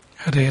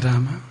ಹರೇ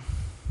ರಾಮ.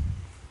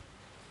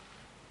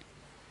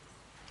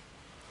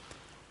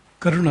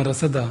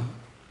 ಕರುಣರಸದ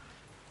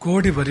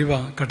ಕೋಡಿ ಬರಿವ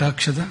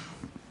ಕಟಾಕ್ಷದ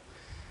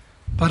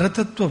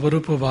ಪರತತ್ವ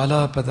ವರೂಪ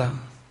ವಾಲಾಪದ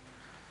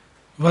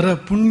ವರ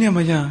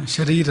ಪುಣ್ಯಮಯ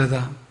ಶರೀರದ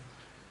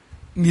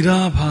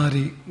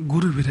ನಿರಾಭಾರಿ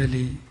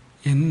ಗುರುವಿರಲಿ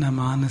ಎನ್ನ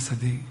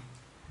ಮಾನಸದಿ,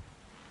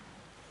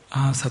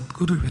 ಆ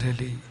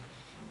ಸದ್ಗುರುವಿರಲಿ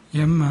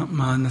ಎಮ್ಮ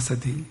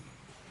ಮಾನಸದಿ.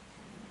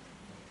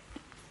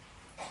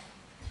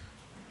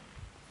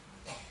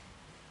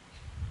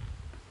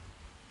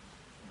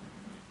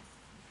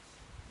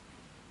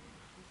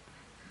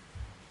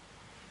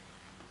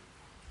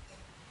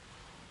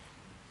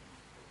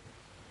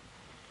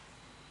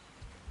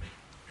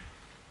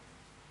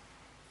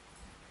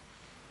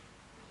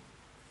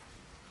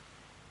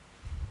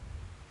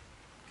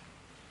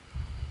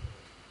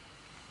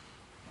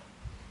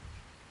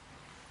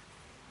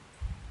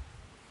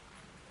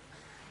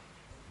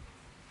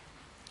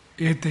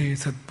 ಏತೆ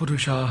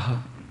ಸತ್ಪುರುಷಾಃ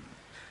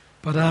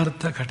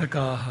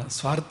ಪರಾರ್ಥಘಟಕಾಃ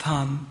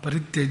ಸ್ವಾರ್ಥಾನ್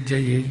ಪರಿತ್ಯಜ್ಯ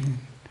ಯೇ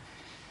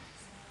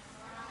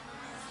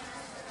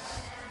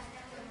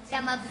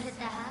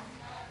ಸಮಭೃತಃ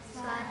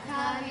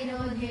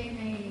ಸ್ವಾರ್ಥವಿರೋಧೇನ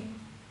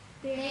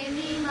ತೇ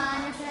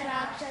ಮಾನಸ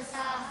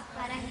ರಾಕ್ಷಸಾಃ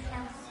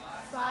ಪರಹಿತಂ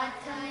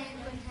ಸ್ವಾರ್ಥಂ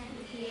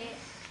ಕುಂಠಂತಿ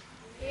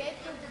ಯೇ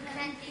ತು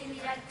ಘ್ನಂತಿ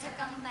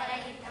ನಿರರ್ಥಕಂ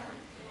ಪರಹಿತಂ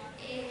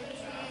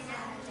ಏತೇನ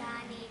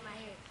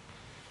ಜಾನೀಮಹೇ.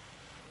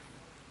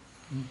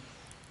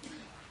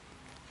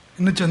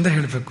 ಇನ್ನು ಚಂದ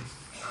ಹೇಳಬೇಕು.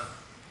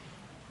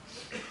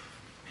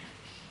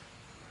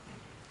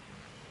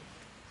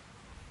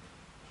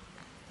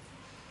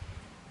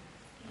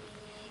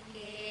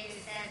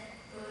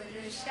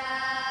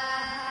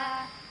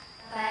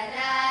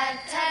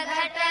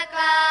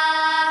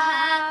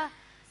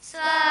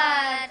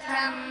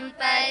 ಸ್ವಾರ್ಥಂ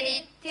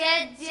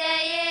ಪರಿತ್ಯಜ್ಯ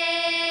ಯೇ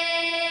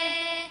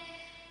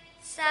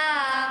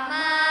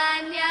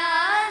ಸಾಮಾನ್ಯಾಸ್ತು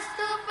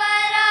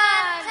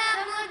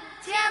ಪರಾರ್ಥಮುದ್ಯಮಭೃತಃ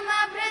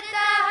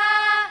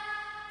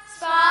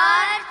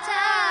ಸ್ವಾರ್ಥ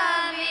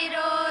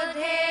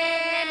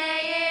ವಿರೋಧೇನ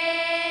ಯೇ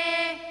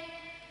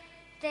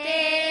ತೇ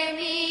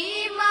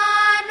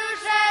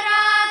ಮಾನುಷ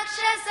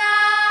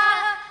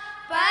ರಾಕ್ಷಸಾಃ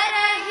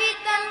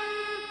ಪರಹಿತಂ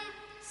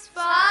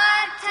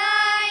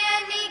ಸ್ವಾರ್ಥಾಯ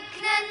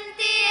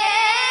ನಿಘ್ನಂತಿ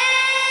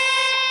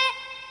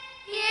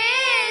ಯೇ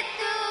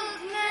ತು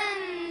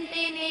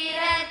ಘ್ನಂತಿ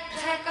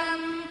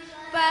ನಿರರ್ಥಕಂ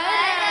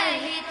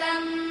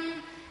ಪರಹಿತಂ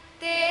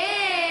ತೇ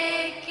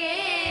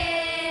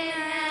ಕೇನ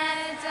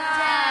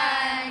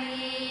ಜಾನೀಮಹೇ.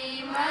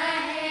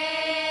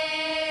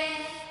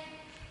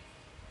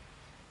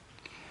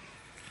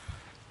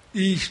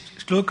 ಈ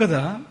ಶ್ಲೋಕದ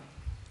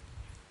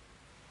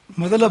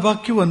ಮೊದಲ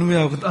ವಾಕ್ಯವು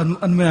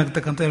ಅನ್ವಯ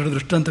ಆಗ್ತಕ್ಕಂಥ ಎರಡು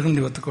ದೃಷ್ಟಾಂತಗಳನ್ನು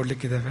ಇವತ್ತು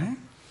ಕೊಡ್ಲಿಕ್ಕಿದ್ದೇವೆ.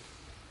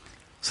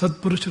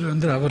 ಸತ್ಪುರುಷರು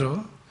ಅಂದರೆ ಅವರು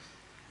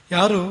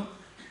ಯಾರು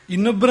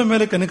ಇನ್ನೊಬ್ಬರ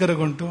ಮೇಲೆ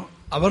ಕನಿಕರಗೊಂಡು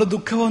ಅವರ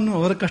ದುಃಖವನ್ನು,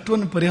 ಅವರ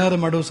ಕಷ್ಟವನ್ನು ಪರಿಹಾರ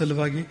ಮಾಡುವ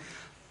ಸಲುವಾಗಿ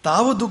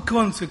ತಾವು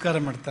ದುಃಖವನ್ನು ಸ್ವೀಕಾರ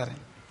ಮಾಡ್ತಾರೆ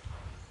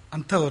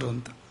ಅಂಥವರು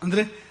ಅಂತ.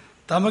 ಅಂದರೆ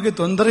ತಮಗೆ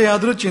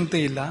ತೊಂದರೆಯಾದರೂ ಚಿಂತೆ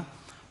ಇಲ್ಲ,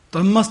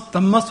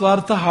 ತಮ್ಮ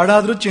ಸ್ವಾರ್ಥ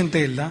ಹಾಳಾದರೂ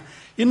ಚಿಂತೆ ಇಲ್ಲ,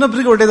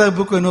 ಇನ್ನೊಬ್ಬರಿಗೆ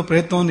ಒಳ್ಳೆಯದಾಗಬೇಕು ಎನ್ನುವ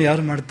ಪ್ರಯತ್ನವನ್ನು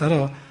ಯಾರು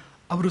ಮಾಡ್ತಾರೋ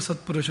ಅವರು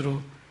ಸತ್ಪುರುಷರು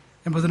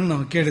ಎಂಬುದನ್ನು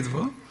ನಾವು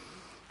ಕೇಳಿದ್ವು.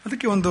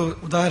 ಅದಕ್ಕೆ ಒಂದು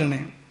ಉದಾಹರಣೆ,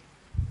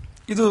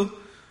 ಇದು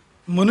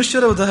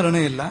ಮನುಷ್ಯರ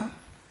ಉದಾಹರಣೆ ಇಲ್ಲ,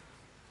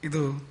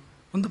 ಇದು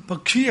ಒಂದು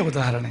ಪಕ್ಷಿಯ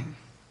ಉದಾಹರಣೆ.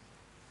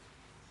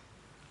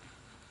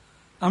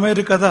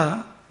 ಅಮೆರಿಕದ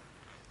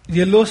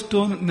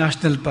ಯೆಲ್ಲೋಸ್ಟೋನ್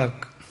ನ್ಯಾಷನಲ್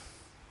ಪಾರ್ಕ್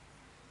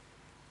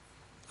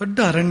ದೊಡ್ಡ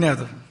ಅರಣ್ಯ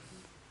ಅದು.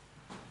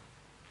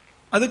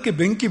 ಅದಕ್ಕೆ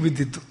ಬೆಂಕಿ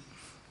ಬಿದ್ದಿತ್ತು.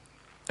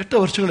 ಎಷ್ಟೋ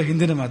ವರ್ಷಗಳ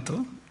ಹಿಂದಿನ ಮಾತು,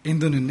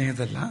 ಇಂದು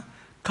ನಿನ್ನೆಯದಲ್ಲ.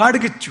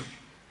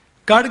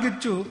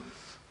 ಕಾಡ್ಗಿಚ್ಚು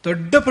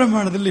ದೊಡ್ಡ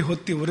ಪ್ರಮಾಣದಲ್ಲಿ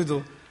ಹೊತ್ತಿ ಉರಿದು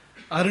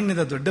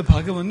ಅರಣ್ಯದ ದೊಡ್ಡ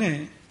ಭಾಗವನ್ನೇ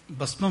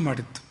ಭಸ್ಮ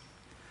ಮಾಡಿತ್ತು.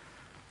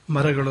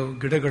 ಮರಗಳು,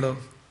 ಗಿಡಗಳು,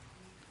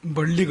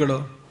 ಬಳ್ಳಿಗಳು,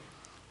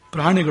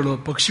 ಪ್ರಾಣಿಗಳು,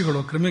 ಪಕ್ಷಿಗಳು,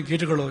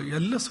 ಕ್ರಿಮಿಕೀಟಗಳು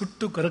ಎಲ್ಲ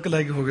ಸುಟ್ಟು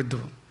ಕರಕಲಾಗಿ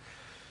ಹೋಗಿದ್ದವು.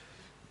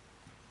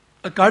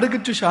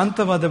 ಕಾಡ್ಗಿಚ್ಚು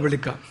ಶಾಂತವಾದ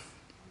ಬಳಿಕ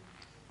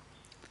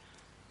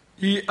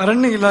ಈ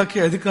ಅರಣ್ಯ ಇಲಾಖೆ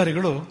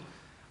ಅಧಿಕಾರಿಗಳು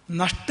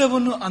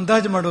ನಷ್ಟವನ್ನು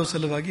ಅಂದಾಜು ಮಾಡುವ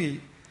ಸಲುವಾಗಿ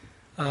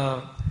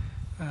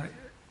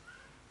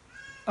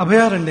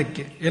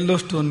ಅಭಯಾರಣ್ಯಕ್ಕೆ,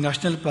 ಯೆಲ್ಲೋಸ್ಟೋನ್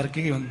ನ್ಯಾಷನಲ್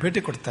ಪಾರ್ಕಿಗೆ ಒಂದು ಭೇಟಿ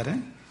ಕೊಡ್ತಾರೆ.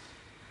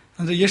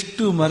 ಅಂದರೆ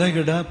ಎಷ್ಟು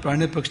ಮರಗಿಡ,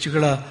 ಪ್ರಾಣಿ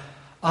ಪಕ್ಷಿಗಳ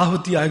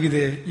ಆಹುತಿ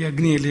ಆಗಿದೆ ಈ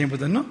ಅಗ್ನಿಯಲ್ಲಿ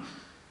ಎಂಬುದನ್ನು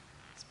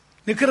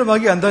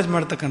ನಿಖರವಾಗಿ ಅಂದಾಜು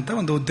ಮಾಡತಕ್ಕಂಥ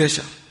ಒಂದು ಉದ್ದೇಶ.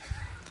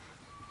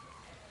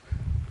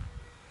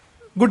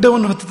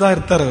 ಗುಡ್ಡವನ್ನು ಹತ್ತುತ್ತಾ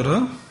ಇರ್ತಾರೆ ಅವರು.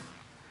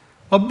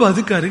 ಒಬ್ಬ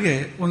ಅಧಿಕಾರಿಗೆ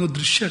ಒಂದು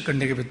ದೃಶ್ಯ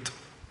ಕಣ್ಣಿಗೆ ಬಿತ್ತು.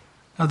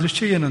 ಆ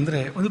ದೃಶ್ಯ ಏನಂದ್ರೆ,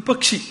 ಒಂದು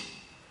ಪಕ್ಷಿ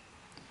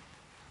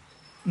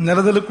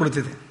ನೆಲದಲ್ಲಿ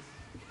ಕುಳಿತಿದೆ.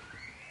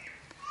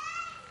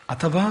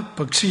 ಅಥವಾ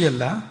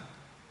ಪಕ್ಷಿಯಲ್ಲ,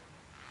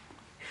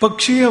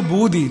 ಪಕ್ಷಿಯ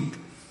ಬೂದಿ.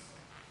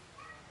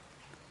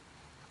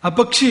 ಆ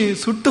ಪಕ್ಷಿ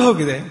ಸುಟ್ಟು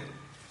ಹೋಗಿದೆ,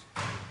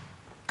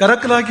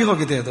 ಕರಕಲಾಗಿ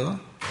ಹೋಗಿದೆ ಅದು.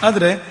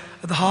 ಆದರೆ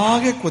ಅದು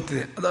ಹಾಗೆ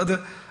ಕೂತಿದೆ.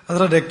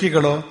 ಅದರ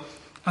ರೆಕ್ಕೆಗಳು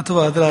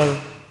ಅಥವಾ ಅದರ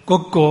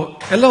ಕೊಕ್ಕೋ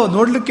ಎಲ್ಲ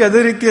ನೋಡ್ಲಿಕ್ಕೆ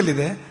ಅದೇ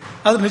ರೀತಿಯಲ್ಲಿದೆ.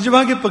 ಆದ್ರೆ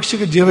ನಿಜವಾಗಿ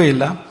ಪಕ್ಷಿಗೆ ಜೀವ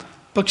ಇಲ್ಲ,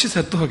 ಪಕ್ಷಿ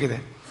ಸತ್ತು ಹೋಗಿದೆ.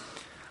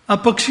 ಆ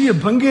ಪಕ್ಷಿಯ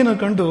ಭಂಗಿಯನ್ನು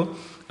ಕಂಡು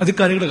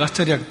ಅಧಿಕಾರಿಗಳಿಗೆ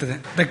ಆಶ್ಚರ್ಯ ಆಗ್ತದೆ.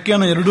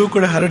 ರೆಕ್ಕೆಯನ್ನು ಎರಡೂ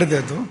ಕಡೆ ಹರಡಿದೆ,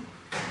 ಅದು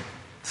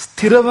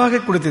ಸ್ಥಿರವಾಗಿ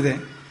ಕುಳಿತಿದೆ.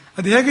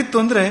 ಅದು ಹೇಗಿತ್ತು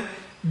ಅಂದ್ರೆ,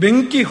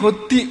 ಬೆಂಕಿ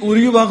ಹೊತ್ತಿ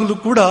ಉರಿಯುವಾಗಲೂ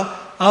ಕೂಡ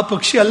ಆ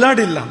ಪಕ್ಷಿ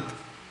ಅಲ್ಲಾಡಿಲ್ಲ ಅಂತ.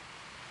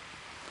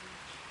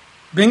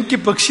 ಬೆಂಕಿ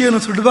ಪಕ್ಷಿಯನ್ನು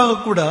ಸುಡುವಾಗ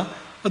ಕೂಡ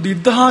ಅದು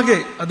ಇದ್ದ ಹಾಗೆ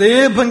ಅದೇ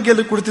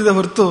ಭಂಗಿಯಲ್ಲಿ ಕುಳಿತಿದೆ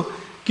ಹೊರತು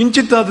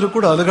ಕಿಂಚಿತ್ತಾದರೂ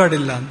ಕೂಡ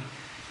ಅಲಗಾಡಿಲ್ಲ.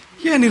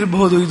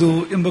 ಏನಿರಬಹುದು ಇದು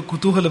ಎಂಬ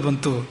ಕುತೂಹಲ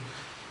ಬಂತು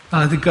ಆ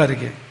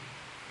ಅಧಿಕಾರಿಗೆ.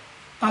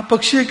 ಆ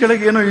ಪಕ್ಷಿಯ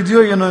ಕೆಳಗೆ ಏನೋ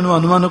ಇದೆಯೋ ಏನೋ ಅನ್ನೋ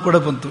ಅನುಮಾನ ಕೂಡ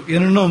ಬಂತು.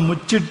 ಏನನ್ನೋ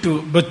ಮುಚ್ಚಿಟ್ಟು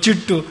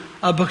ಬಚ್ಚಿಟ್ಟು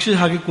ಆ ಪಕ್ಷಿ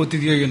ಹಾಗೆ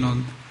ಕೂತಿದೆಯೋ ಏನೋ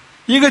ಅಂತ.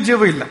 ಈಗ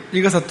ಜೀವ ಇಲ್ಲ,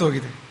 ಈಗ ಸತ್ತು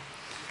ಹೋಗಿದೆ.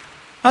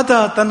 ಆತ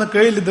ತನ್ನ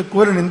ಕೈಯಲ್ಲಿದ್ದ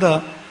ಕೋಲಿನಿಂದ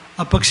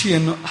ಆ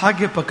ಪಕ್ಷಿಯನ್ನು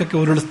ಹಾಗೆ ಪಕ್ಕಕ್ಕೆ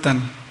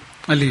ಉರುಳಿಸ್ತಾನೆ.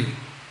 ಅಲ್ಲಿ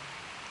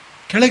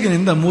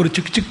ಕೆಳಗಿನಿಂದ 3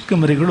 ಚಿಕ್ಕ ಚಿಕ್ಕ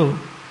ಮರಿಗಳು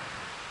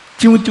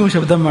ಚಿಮು ಚಿಮು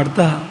ಶಬ್ದ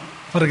ಮಾಡ್ತಾ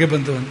ಹೊರಗೆ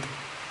ಬಂದುವಂತೆ.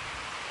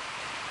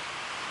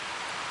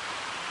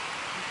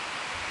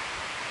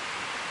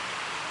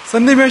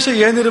 ಸನ್ನಿವೇಶ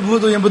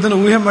ಏನಿರಬಹುದು ಎಂಬುದನ್ನು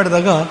ಊಹೆ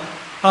ಮಾಡಿದಾಗ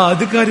ಆ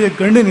ಅಧಿಕಾರಿಯ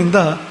ಕಣ್ಣಿನಿಂದ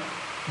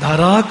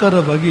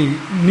ಧಾರಾಕಾರವಾಗಿ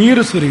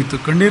ನೀರು ಸುರಿಯಿತು,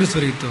 ಕಣ್ಣೀರು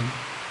ಸುರಿಯಿತು.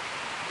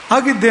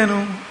 ಆಗಿದ್ದೇನು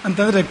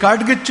ಅಂತಂದ್ರೆ,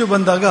 ಕಾಡ್ಗಿಚ್ಚು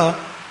ಬಂದಾಗ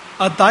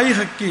ಆ ತಾಯಿ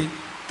ಹಕ್ಕಿ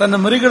ತನ್ನ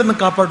ಮರಿಗಳನ್ನು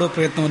ಕಾಪಾಡುವ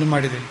ಪ್ರಯತ್ನವನ್ನು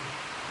ಮಾಡಿದೆ.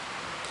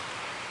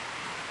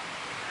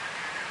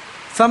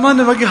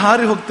 ಸಾಮಾನ್ಯವಾಗಿ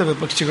ಹಾರಿ ಹೋಗ್ತವೆ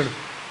ಪಕ್ಷಿಗಳು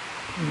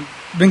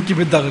ಬೆಂಕಿ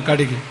ಬಿದ್ದಾಗ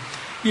ಕಾಡಿಗೆ.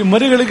 ಈ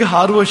ಮರಿಗಳಿಗೆ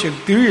ಹಾರುವ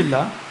ಶಕ್ತಿಯೂ ಇಲ್ಲ,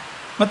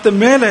 ಮತ್ತೆ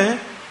ಮೇಲೆ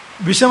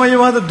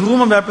ವಿಷಮಯವಾದ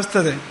ಧೂಮ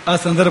ವ್ಯಾಪಿಸ್ತದೆ. ಆ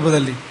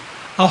ಸಂದರ್ಭದಲ್ಲಿ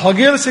ಆ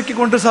ಹೊಗೆಯಲ್ಲಿ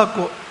ಸಿಕ್ಕಿಕೊಂಡ್ರೆ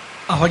ಸಾಕು,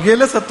 ಆ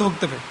ಹೊಗೆಯಲ್ಲೇ ಸತ್ತು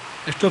ಹೋಗ್ತವೆ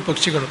ಎಷ್ಟೋ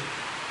ಪಕ್ಷಿಗಳು.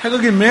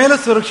 ಹಾಗಾಗಿ ಮೇಲೆ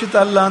ಸುರಕ್ಷಿತ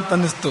ಅಲ್ಲ ಅಂತ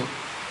ಅನ್ನಿಸ್ತು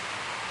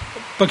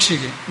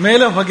ಪಕ್ಷಿಗೆ.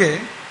 ಮೇಲೆ ಹೊಗೆ,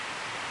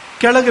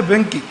 ಕೆಳಗೆ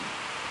ಬೆಂಕಿ,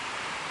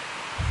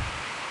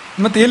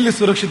 ಮತ್ತೆ ಎಲ್ಲಿ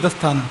ಸುರಕ್ಷಿತ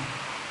ಸ್ಥಾನ?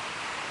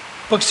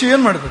 ಪಕ್ಷಿ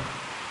ಏನ್ ಮಾಡಬೇಕು?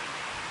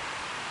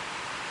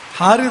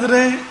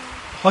 ಹಾರಿದ್ರೆ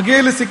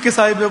ಹೊಗೆಯಲ್ಲಿ ಸಿಕ್ಕಿ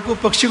ಸಾಯಬೇಕು.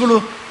 ಪಕ್ಷಿಗಳು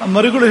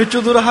ಮರಿಗಳು ಹೆಚ್ಚು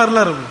ದೂರ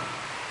ಹಾರಲಾರವು,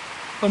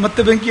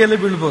 ಮತ್ತೆ ಬೆಂಕಿಯಲ್ಲೇ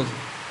ಬೀಳ್ಬೋದು.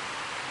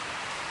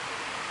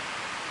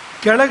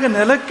 ಕೆಳಗೆ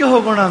ನೆಲಕ್ಕೆ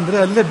ಹೋಗೋಣ ಅಂದ್ರೆ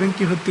ಅಲ್ಲೇ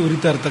ಬೆಂಕಿ ಹೊತ್ತಿ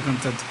ಉರಿತಾ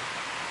ಇರ್ತಕ್ಕಂಥದ್ದು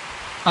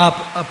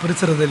ಆ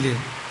ಪರಿಸರದಲ್ಲಿ.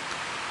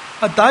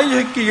 ಆ ತಾಯಿ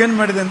ಹಕ್ಕಿ ಏನ್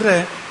ಮಾಡಿದೆ ಅಂದ್ರೆ,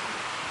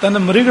 ತನ್ನ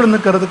ಮರಿಗಳನ್ನು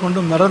ಕರೆದುಕೊಂಡು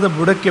ಮರದ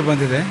ಬುಡಕ್ಕೆ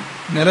ಬಂದಿದೆ,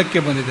 ನೆಲಕ್ಕೆ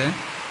ಬಂದಿದೆ.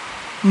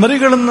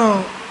 ಮರಿಗಳನ್ನು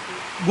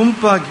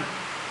ಗುಂಪಾಗಿ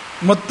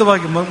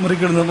ಮೊತ್ತವಾಗಿ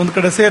ಮರಿಗಳನ್ನು ಒಂದು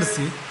ಕಡೆ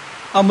ಸೇರಿಸಿ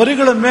ಆ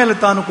ಮರಿಗಳ ಮೇಲೆ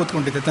ತಾನು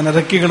ಕೂತ್ಕೊಂಡಿದೆ. ತನ್ನ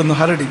ರೆಕ್ಕೆಗಳನ್ನು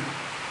ಹರಡಿ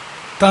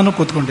ತಾನು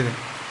ಕೂತ್ಕೊಂಡಿದೆ.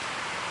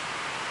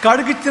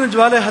 ಕಾಡ್ಗಿಚ್ಚಿನ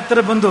ಜ್ವಾಲೆ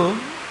ಹತ್ತಿರ ಬಂದು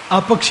ಆ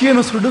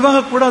ಪಕ್ಷಿಯನ್ನು ಸುಡುವಾಗ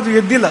ಕೂಡ ಅದು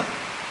ಎದ್ದಿಲ್ಲ,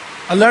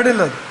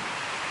 ಅಲ್ಲಾಡಿಲ್ಲ. ಅದು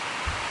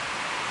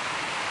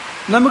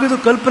ನಮಗಿದು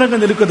ಕಲ್ಪನೆಗೆ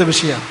ನಿಲುಕದ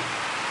ವಿಷಯ.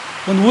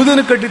 ಒಂದು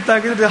ಊದಿನ ಕಡ್ಡಿ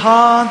ತಾಗಿದ್ರೆ ಹಾ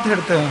ಅಂತ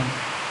ಹೇಳ್ತೇವೆ,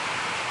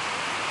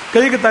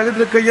 ಕೈಗೆ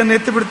ತಾಗಿದ್ರೆ ಕೈಯನ್ನು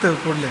ಎತ್ತಿ ಬಿಡ್ತೇವೆ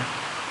ಕೂಡಲೇ.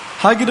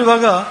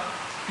 ಹಾಗಿರುವಾಗ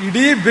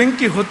ಇಡೀ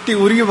ಬೆಂಕಿ ಹೊತ್ತಿ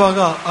ಉರಿಯುವಾಗ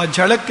ಆ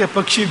ಝಳಕ್ಕೆ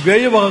ಪಕ್ಷಿ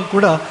ಬೇಯುವಾಗ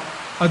ಕೂಡ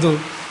ಅದು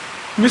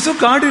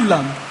ಮಿಸುಕಾಡಿಲ್ಲ,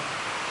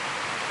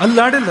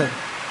 ಅಲ್ಲಾಡಿಲ್ಲ.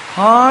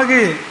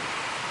 ಹಾಗೆಯೇ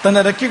ತನ್ನ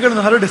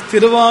ರೆಕ್ಕೆಗಳನ್ನು ಹರಡಿ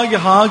ಸ್ಥಿರವಾಗಿ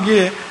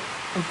ಹಾಗೆಯೇ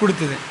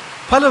ಕುಳಿತಿದೆ.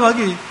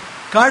 ಫಲವಾಗಿ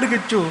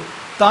ಕಾಡ್ಗಿಚ್ಚು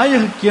ತಾಯಿ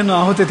ಹಕ್ಕಿಯನ್ನು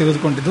ಆಹುತಿ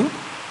ತೆಗೆದುಕೊಂಡಿದ್ದು.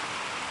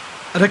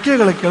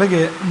 ರೆಕ್ಕೆಗಳ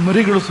ಕೆಳಗೆ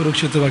ಮರಿಗಳು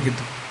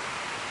ಸುರಕ್ಷಿತವಾಗಿದ್ದು.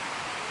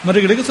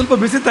 ಮರಿಗಳಿಗೆ ಸ್ವಲ್ಪ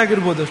ಬಿಸಿ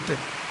ತಾಗಿರ್ಬೋದು ಅಷ್ಟೇ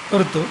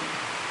ಹೊರತು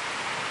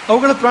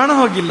ಅವುಗಳ ಪ್ರಾಣ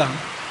ಹೋಗಿಲ್ಲ.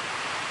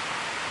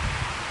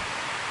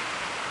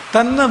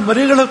 ತನ್ನ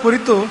ಮರಿಗಳ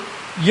ಕುರಿತು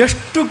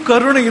ಎಷ್ಟು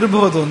ಕರುಣೆ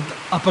ಇರಬಹುದು ಅಂತ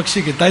ಆ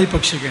ಪಕ್ಷಿಗೆ, ತಾಯಿ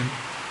ಪಕ್ಷಿಗೆ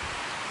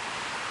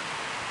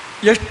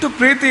ಎಷ್ಟು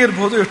ಪ್ರೀತಿ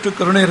ಇರಬಹುದು, ಎಷ್ಟು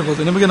ಕರುಣೆ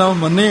ಇರಬಹುದು. ನಿಮಗೆ ನಾವು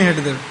ಮೊನ್ನೆಯೇ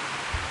ಹೇಳಿದ್ದೇವೆ,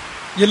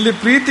 ಎಲ್ಲಿ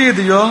ಪ್ರೀತಿ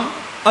ಇದೆಯೋ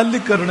ಅಲ್ಲಿ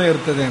ಕರುಣೆ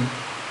ಇರ್ತದೆ ಅಂತ.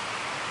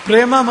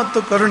 ಪ್ರೇಮ ಮತ್ತು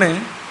ಕರುಣೆ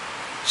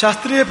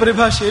ಶಾಸ್ತ್ರೀಯ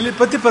ಪರಿಭಾಷೆಯಲ್ಲಿ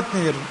ಪತಿ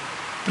ಪತ್ನಿಯರು.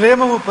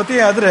 ಪ್ರೇಮವು ಪತಿ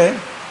ಆದರೆ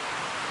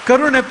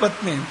ಕರುಣೆ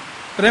ಪತ್ನಿ,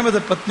 ಪ್ರೇಮದ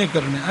ಪತ್ನಿ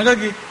ಕರುಣೆ.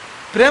 ಹಾಗಾಗಿ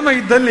ಪ್ರೇಮ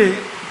ಇದ್ದಲ್ಲಿ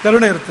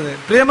ಕರುಣೆ ಇರ್ತದೆ,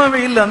 ಪ್ರೇಮವೇ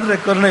ಇಲ್ಲ ಅಂದ್ರೆ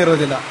ಕರುಣೆ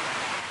ಇರೋದಿಲ್ಲ.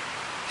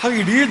 ಹಾಗೆ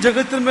ಇಡೀ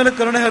ಜಗತ್ತಿನ ಮೇಲೆ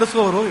ಕರುಣೆ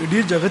ಹರಿಸುವವರು ಇಡೀ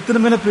ಜಗತ್ತಿನ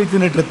ಮೇಲೆ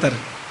ಪ್ರೀತಿಯನ್ನು ಇಟ್ಟಿರ್ತಾರೆ,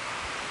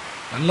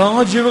 ಎಲ್ಲ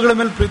ಜೀವಗಳ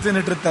ಮೇಲೆ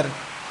ಪ್ರೀತಿಯನ್ನು ಇಟ್ಟಿರ್ತಾರೆ.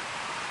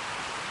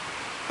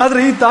 ಆದ್ರೆ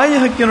ಈ ತಾಯಿ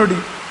ಹಕ್ಕಿ ನೋಡಿ,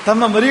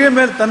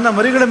 ತನ್ನ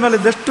ಮರಿಗಳ ಮೇಲೆ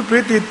ಎಷ್ಟು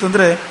ಪ್ರೀತಿ ಇತ್ತು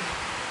ಅಂದ್ರೆ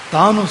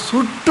ತಾನು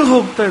ಸುಟ್ಟು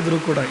ಹೋಗ್ತಾ ಇದ್ರು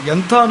ಕೂಡ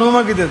ಎಂಥ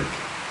ನೋವಾಗಿದೆ ಅದಕ್ಕೆ,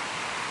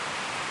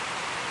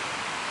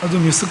 ಅದು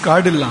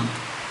ಮಿಸುಕಾಡಿಲ್ಲ ಅಂತ.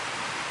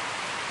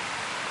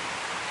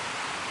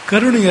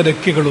 ಕರುಣೆಯ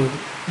ರೆಕ್ಕೆಗಳು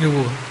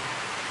ಇವು.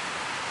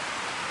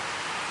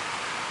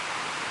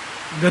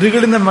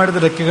 ಗರಿಗಳಿಂದ ಮಾಡಿದ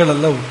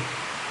ರೆಕ್ಕೆಗಳಲ್ಲವು,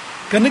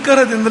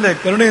 ಕನಿಕರದಿಂದಲೇ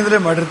ಕರುಣೆಯಿಂದಲೇ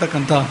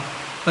ಮಾಡಿರ್ತಕ್ಕಂಥ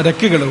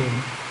ರೆಕ್ಕೆಗಳವು.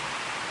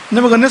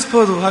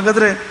 ನಿಮಗನ್ನಿಸ್ಬೋದು,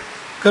 ಹಾಗಾದ್ರೆ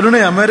ಕರುಣೆ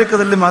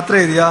ಅಮೆರಿಕದಲ್ಲಿ ಮಾತ್ರ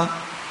ಇದೆಯಾ,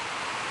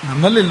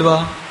 ನಮ್ಮಲ್ಲಿಲ್ವಾ?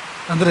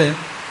 ಅಂದರೆ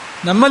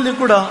ನಮ್ಮಲ್ಲಿ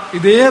ಕೂಡ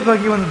ಇದೇ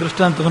ಬಗ್ಗೆ ಒಂದು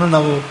ದೃಷ್ಟಾಂತವನ್ನು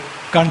ನಾವು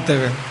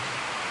ಕಾಣ್ತೇವೆ.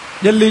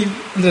 ಎಲ್ಲಿ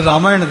ಅಂದರೆ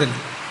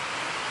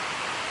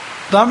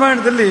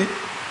ರಾಮಾಯಣದಲ್ಲಿ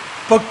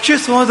ಪಕ್ಷಿ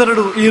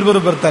ಸಹೋದರರು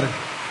ಇರುವರು ಬರ್ತಾರೆ.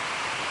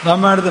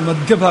 ರಾಮಾಯಣದ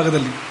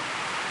ಮಧ್ಯಭಾಗದಲ್ಲಿ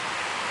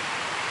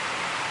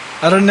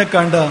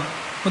ಅರಣ್ಯಕಾಂಡ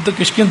ಮತ್ತು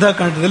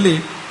ಕಿಷ್ಕಿಂಧಾಕಾಂಡದಲ್ಲಿ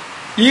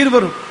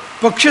ಇರುವರು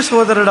ಪಕ್ಷಿ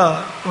ಸಹೋದರರ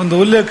ಒಂದು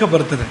ಉಲ್ಲೇಖ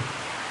ಬರ್ತದೆ.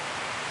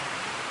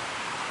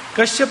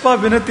 ಕಶ್ಯಪ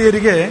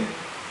ವಿನತಿಯರಿಗೆ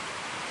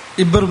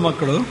 2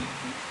 ಮಕ್ಕಳು,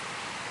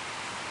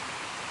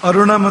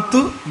 ಅರುಣ ಮತ್ತು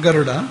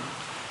ಗರುಡ.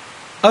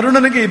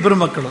 ಅರುಣನಿಗೆ 2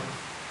 ಮಕ್ಕಳು,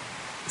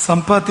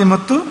 ಸಂಪಾತಿ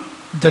ಮತ್ತು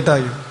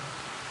ಜಟಾಯು.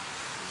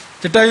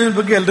 ಜಟಾಯುವಿನ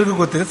ಬಗ್ಗೆ ಎಲ್ರಿಗೂ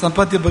ಗೊತ್ತಿದೆ,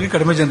 ಸಂಪಾತಿಯ ಬಗ್ಗೆ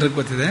ಕಡಿಮೆ ಜನರಿಗೆ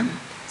ಗೊತ್ತಿದೆ.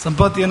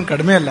 ಸಂಪಾತಿ ಏನು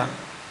ಕಡಿಮೆ ಅಲ್ಲ.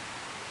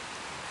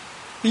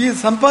 ಈ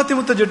ಸಂಪಾತಿ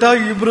ಮತ್ತು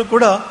ಜಟಾಯು ಇಬ್ಬರು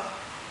ಕೂಡ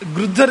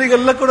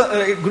ಗೃದ್ಧರಿಗೆಲ್ಲ ಕೂಡ,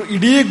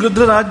 ಇಡೀ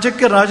ಗೃದ್ಧ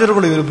ರಾಜ್ಯಕ್ಕೆ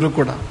ರಾಜರುಗಳು ಇವರಿಬ್ರು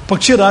ಕೂಡ,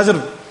 ಪಕ್ಷಿ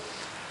ರಾಜರು.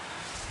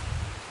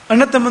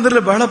 ಅಣ್ಣ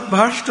ತಮ್ಮಂದರಲ್ಲಿ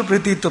ಬಹಳಷ್ಟು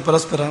ಪ್ರೀತಿ ಇತ್ತು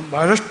ಪರಸ್ಪರ,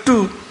 ಬಹಳಷ್ಟು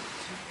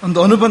ಒಂದು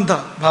ಅನುಬಂಧ,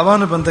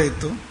 ಭಾವಾನುಬಂಧ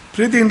ಇತ್ತು.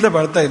 ಪ್ರೀತಿಯಿಂದಲೇ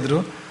ಬಾಳ್ತಾ ಇದ್ರು.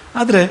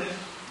 ಆದರೆ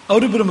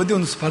ಅವರಿಬ್ಬರ ಮಧ್ಯೆ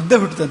ಒಂದು ಸ್ಪರ್ಧೆ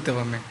ಹುಟ್ಟುತ್ತಂತೆ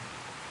ಒಮ್ಮೆ.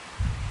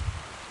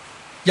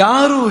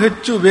 ಯಾರು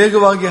ಹೆಚ್ಚು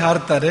ವೇಗವಾಗಿ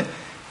ಹಾರ್ತಾರೆ,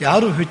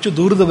 ಯಾರು ಹೆಚ್ಚು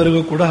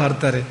ದೂರದವರೆಗೂ ಕೂಡ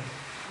ಹಾರ್ತಾರೆ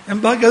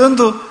ಎಂಬ ಹಾಗೆ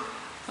ಅದೊಂದು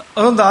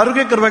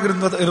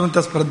ಆರೋಗ್ಯಕರವಾಗಿರುವಂಥ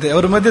ಸ್ಪರ್ಧೆ.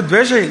 ಅವರ ಮಧ್ಯೆ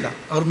ದ್ವೇಷ ಇಲ್ಲ,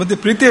 ಅವ್ರ ಮಧ್ಯೆ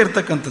ಪ್ರೀತಿಯೇ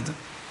ಇರ್ತಕ್ಕಂಥದ್ದು.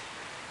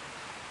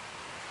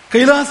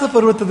 ಕೈಲಾಸ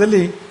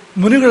ಪರ್ವತದಲ್ಲಿ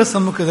ಮುನಿಗಳ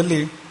ಸಮ್ಮುಖದಲ್ಲಿ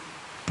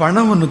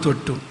ಪಣವನ್ನು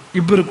ತೊಟ್ಟು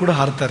ಇಬ್ಬರು ಕೂಡ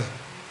ಹಾರ್ತಾರೆ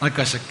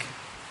ಆಕಾಶಕ್ಕೆ.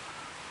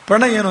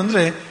 ಪಣ ಏನು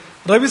ಅಂದರೆ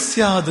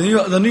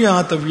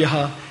ರವಿಸ್ಯಾದನುಯಾತವ್ಯ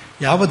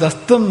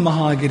ಯಾವದಸ್ತಂ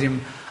ಮಹಾಗಿರಿಂ,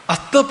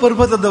 ಅಸ್ತ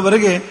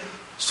ಪರ್ವತದವರೆಗೆ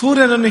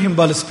ಸೂರ್ಯನನ್ನು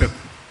ಹಿಂಬಾಲಿಸಬೇಕು,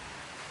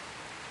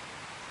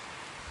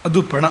 ಅದು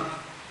ಪಣ.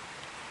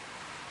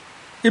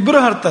 ಇಬ್ಬರು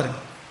ಹಾರ್ತಾರೆ,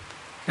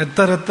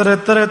 ಎತ್ತರ ಎತ್ತರ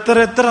ಎತ್ತರ ಎತ್ತರ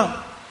ಎತ್ತರ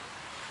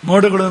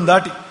ಮೋಡಗಳನ್ನು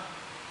ದಾಟಿ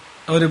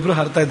ಅವರಿಬ್ಬರು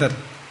ಹಾರ್ತಾ ಇದ್ದಾರೆ.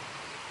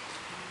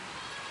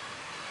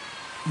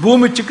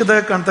 ಭೂಮಿ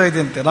ಚಿಕ್ಕದಾಗಿ ಕಾಣ್ತಾ ಇದೆ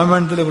ಅಂತೆ,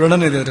 ರಾಮಾಯಣದಲ್ಲಿ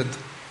ವರ್ಣನೆ ಇದೆ ಅದರದ್ದು.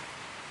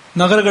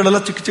 ನಗರಗಳೆಲ್ಲ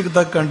ಚಿಕ್ಕ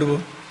ಚಿಕ್ಕದಾಗಿ ಕಂಡುವು,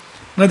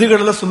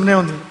 ನದಿಗಳೆಲ್ಲ ಸುಮ್ಮನೆ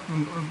ಒಂದು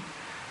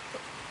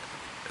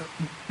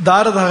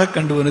ದಾರದ ಹಾಗೆ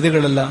ಕಂಡುವು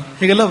ನದಿಗಳೆಲ್ಲ,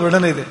 ಹೀಗೆಲ್ಲ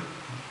ವರ್ಣನೆ ಇದೆ.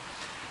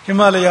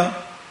 ಹಿಮಾಲಯ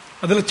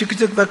ಅದೆಲ್ಲ ಚಿಕ್ಕ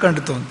ಚಿಕ್ಕದಾಗಿ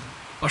ಕಂಡಿತು ಅಂತ.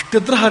 ಅಷ್ಟು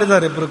ಎತ್ತರ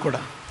ಹಾರಿದ್ದಾರೆ ಇಬ್ಬರು ಕೂಡ.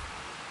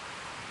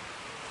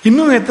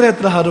 ಇನ್ನೂ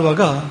ಎತ್ತರ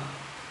ಹಾರುವಾಗ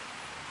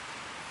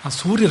ಆ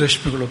ಸೂರ್ಯ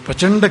ರಶ್ಮಿಗಳು,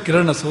 ಪ್ರಚಂಡ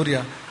ಕಿರಣ ಸೂರ್ಯ,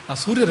 ಆ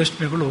ಸೂರ್ಯ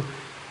ರಶ್ಮಿಗಳು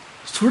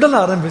ಸುಡಲು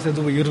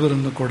ಆರಂಭಿಸಿದವು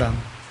ಇರುವರನ್ನು ಕೂಡ.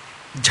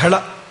 ಝಳ,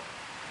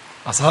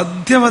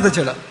 ಅಸಾಧ್ಯವಾದ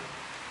ಝಳ,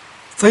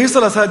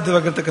 ಸಹಿಸಲು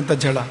ಅಸಾಧ್ಯವಾಗಿರ್ತಕ್ಕಂಥ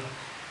ಝಳ.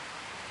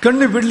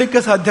 ಕಣ್ಣು ಬಿಡಲಿಕ್ಕೆ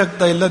ಸಾಧ್ಯ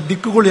ಆಗ್ತಾ ಇಲ್ಲ,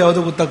 ದಿಕ್ಕುಗಳು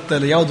ಯಾವುದು ಗೊತ್ತಾಗ್ತಾ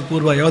ಇಲ್ಲ, ಯಾವುದು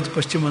ಪೂರ್ವ ಯಾವುದು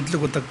ಪಶ್ಚಿಮ ಅಂತಲೂ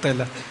ಗೊತ್ತಾಗ್ತಾ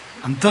ಇಲ್ಲ.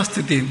 ಅಂಥ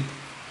ಸ್ಥಿತಿ.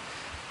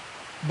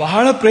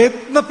 ಬಹಳ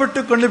ಪ್ರಯತ್ನ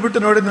ಪಟ್ಟು ಕಣ್ಣು ಬಿಟ್ಟು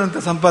ನೋಡಿದಂಥ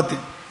ಸಂಪಾತಿ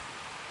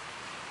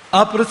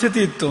ಆ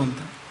ಪರಿಸ್ಥಿತಿ ಇತ್ತು ಅಂತ.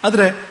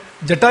 ಆದರೆ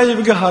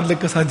ಜಟಾಯುವಿಗೆ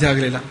ಹಾರಲಿಕ್ಕೆ ಸಾಧ್ಯ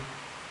ಆಗಲಿಲ್ಲ.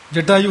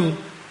 ಜಟಾಯು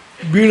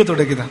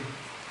ಬೀಳತೊಡಗಿದ.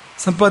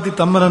 ಸಂಪಾತಿ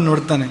ತಮ್ಮನನ್ನು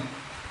ನೋಡ್ತಾನೆ.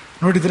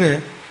 ನೋಡಿದರೆ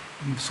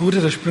ಸೂರ್ಯ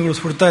ರಶ್ಮಿಗಳು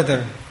ಸುಡ್ತಾ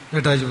ಇದ್ದಾವೆ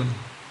ಜಟಾಯುವನ್ನು.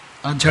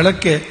 ಆ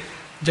ಝಳಕ್ಕೆ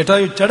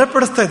ಜಟಾಯು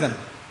ಚಡಪಡಿಸ್ತಾ ಇದ್ದಾನೆ.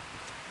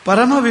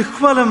 ಪರಮ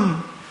ವಿಹ್ವಲಂ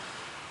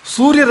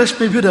ಸೂರ್ಯ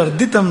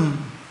ರಶ್ಮಿಭಿರರ್ಧಿತಂ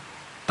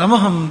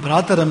ತಮಹಂ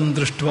ಭ್ರಾತರಂ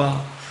ದೃಷ್ಟ.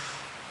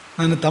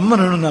 ನನ್ನ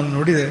ತಮ್ಮನನ್ನು ನಾನು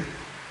ನೋಡಿದೆ,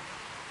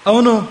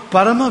 ಅವನು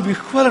ಪರಮ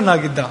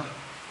ವಿಹ್ವಲನಾಗಿದ್ದ,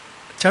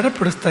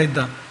 ಚಡಪಡಿಸ್ತಾ ಇದ್ದ.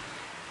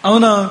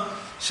 ಅವನ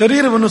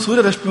ಶರೀರವನ್ನು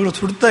ಸೂರ್ಯ ರಶ್ಮಿಗಳು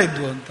ಸುಡ್ತಾ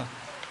ಇದ್ವು ಅಂತ.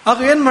 ಆಗ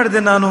ಏನು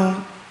ಮಾಡಿದೆ ನಾನು?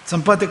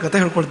 ಸಂಪಾತಿ ಕಥೆ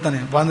ಹೇಳ್ಕೊಳ್ತಾನೆ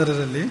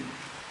ವಾನರರಲ್ಲಿ.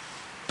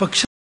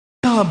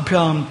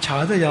 ಪಕ್ಷಾಭ್ಯಾಂ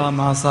ಛಾದಯ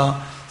ಮಾಸ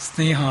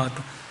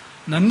ಸ್ನೇಹಾತ್,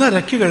 ನನ್ನ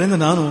ರೆಕ್ಕೆಗಳಿಂದ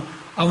ನಾನು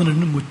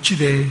ಅವನನ್ನು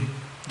ಮುಚ್ಚಿದೆ.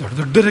 ದೊಡ್ಡ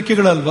ದೊಡ್ಡ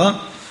ರೆಕ್ಕೆಗಳಲ್ವಾ,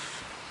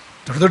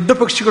 ದೊಡ್ಡ ದೊಡ್ಡ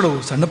ಪಕ್ಷಿಗಳು,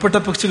 ಸಣ್ಣ ಪುಟ್ಟ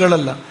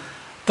ಪಕ್ಷಿಗಳಲ್ಲ.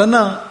 ತನ್ನ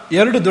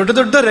ಎರಡು ದೊಡ್ಡ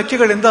ದೊಡ್ಡ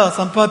ರೆಕ್ಕೆಗಳಿಂದ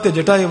ಸಂಪಾತಿಯ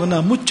ಜಟಾಯುವನ್ನು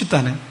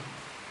ಮುಚ್ಚುತ್ತಾನೆ.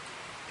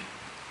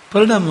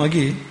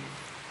 ಪರಿಣಾಮವಾಗಿ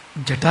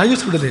ಜಟಾಯು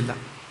ಸುಡಲಿಲ್ಲ,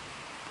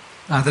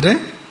 ಆದರೆ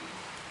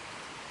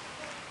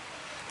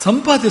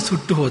ಸಂಪಾತಿ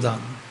ಸುಟ್ಟು ಹೋದ.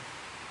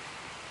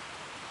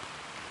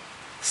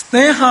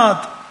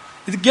 ಸ್ನೇಹಾತ್,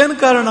 ಇದಕ್ಕೇನು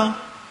ಕಾರಣ?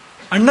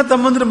 ಅಣ್ಣ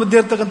ತಮ್ಮಂದ್ರ ಮಧ್ಯೆ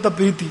ಇರ್ತಕ್ಕಂಥ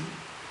ಪ್ರೀತಿ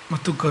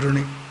ಮತ್ತು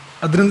ಕರುಣೆ,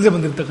 ಅದರಿಂದಲೇ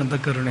ಬಂದಿರತಕ್ಕಂಥ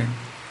ಕರುಣೆ.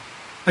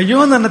 ಅಯ್ಯೋ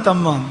ನನ್ನ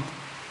ತಮ್ಮ,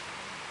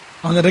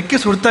 ಅವನ ರೆಕ್ಕೆ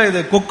ಸುಡ್ತಾ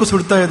ಇದೆ, ಕೊಕ್ಕು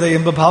ಸುಡ್ತಾ ಇದೆ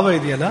ಎಂಬ ಭಾವ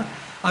ಇದೆಯಲ್ಲ,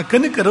 ಆ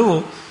ಕನಿಕರವು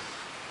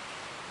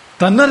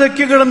ತನ್ನ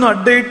ರೆಕ್ಕೆಗಳನ್ನು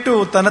ಅಡ್ಡ ಇಟ್ಟು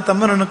ತನ್ನ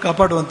ತಮ್ಮನನ್ನು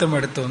ಕಾಪಾಡುವಂತೆ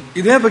ಮಾಡಿತ್ತು.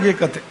 ಇದೇ ಬಗೆಯ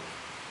ಕತೆ.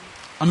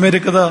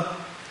 ಅಮೆರಿಕದ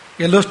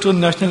ಯೆಲ್ಲೋಸ್ಟೋನ್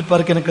ನ್ಯಾಷನಲ್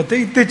ಪಾರ್ಕಿನ ಕತೆ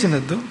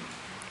ಇತ್ತೀಚಿನದ್ದು,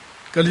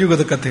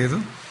 ಕಲಿಯುಗದ ಕಥೆ ಇದು.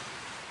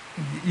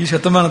 ಈ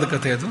ಶತಮಾನದ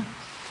ಕಥೆ ಅದು,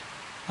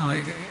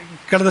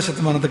 ಕಳೆದ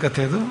ಶತಮಾನದ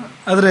ಕಥೆ ಇದು.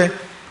 ಆದರೆ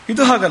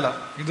ಇದು ಹಾಗಲ್ಲ,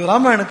 ಇದು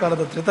ರಾಮಾಯಣ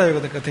ಕಾಲದ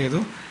ತ್ರೇತಾಯುಗದ ಕಥೆ ಇದು.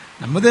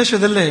 ನಮ್ಮ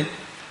ದೇಶದಲ್ಲೇ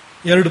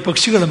ಎರಡು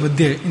ಪಕ್ಷಿಗಳ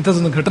ಮಧ್ಯೆ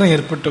ಇಂಥದ್ದೊಂದು ಘಟನೆ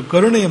ಏರ್ಪಟ್ಟು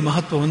ಕರುಣೆಯ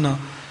ಮಹತ್ವವನ್ನು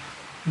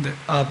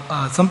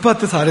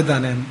ಸಂಪಾತಿ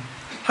ಸಾರಿದ್ದಾನೆ.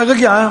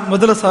 ಹಾಗಾಗಿ ಆ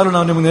ಮೊದಲ ಸಾಲು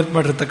ನಾವು ನಿಮಗೆ ನೆನಪು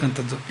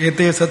ಮಾಡಿರ್ತಕ್ಕಂಥದ್ದು.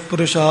 ಏತೇ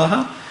ಸತ್ಪುರುಷಾ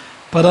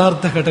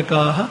ಪರಾರ್ಥ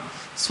ಘಟಕಾ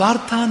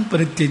ಸ್ವಾರ್ಥಾನ್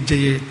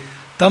ಪರಿತ್ಯಜ್ಯಯೇ.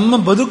 ತಮ್ಮ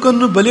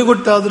ಬದುಕನ್ನು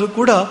ಬಲಿಗೊಟ್ಟಾದರೂ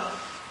ಕೂಡ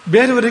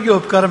ಬೇರೆಯವರಿಗೆ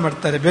ಉಪಕಾರ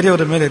ಮಾಡ್ತಾರೆ,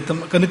 ಬೇರೆಯವರ ಮೇಲೆ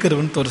ತಮ್ಮ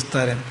ಕನಿಕರವನ್ನು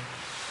ತೋರಿಸ್ತಾರೆ.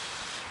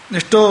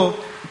 ಎಷ್ಟೋ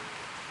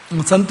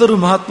ಸಂತರು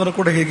ಮಹಾತ್ಮರು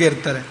ಕೂಡ ಹೀಗೆ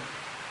ಇರ್ತಾರೆ.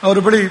 ಅವರ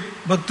ಬಳಿ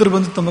ಭಕ್ತರು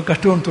ಬಂದು ತಮ್ಮ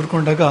ಕಷ್ಟವನ್ನು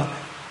ತುಡ್ಕೊಂಡಾಗ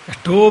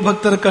ಎಷ್ಟೋ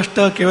ಭಕ್ತರ ಕಷ್ಟ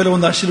ಕೇವಲ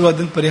ಒಂದು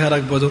ಆಶೀರ್ವಾದದಿಂದ ಪರಿಹಾರ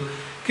ಆಗ್ಬೋದು,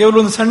 ಕೇವಲ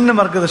ಒಂದು ಸಣ್ಣ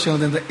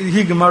ಮಾರ್ಗದರ್ಶನದಿಂದ ಇದು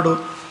ಹೀಗೆ ಮಾಡು,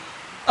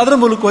 ಅದರ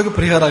ಮೂಲಕವಾಗಿ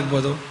ಪರಿಹಾರ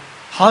ಆಗ್ಬೋದು.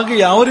 ಹಾಗೆ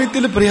ಯಾವ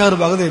ರೀತಿಯಲ್ಲಿ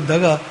ಪರಿಹಾರವಾಗದೇ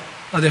ಇದ್ದಾಗ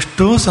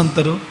ಅದೆಷ್ಟೋ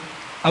ಸಂತರು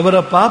ಅವರ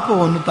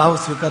ಪಾಪವನ್ನು ತಾವು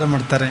ಸ್ವೀಕಾರ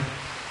ಮಾಡ್ತಾರೆ,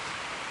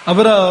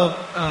 ಅವರ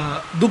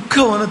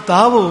ದುಃಖವನ್ನು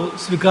ತಾವು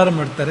ಸ್ವೀಕಾರ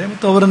ಮಾಡ್ತಾರೆ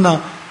ಮತ್ತು ಅವರನ್ನು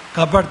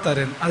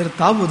ಕಾಪಾಡ್ತಾರೆ. ಆದರೆ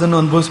ತಾವು ಅದನ್ನು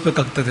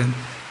ಅನುಭವಿಸ್ಬೇಕಾಗ್ತದೆ,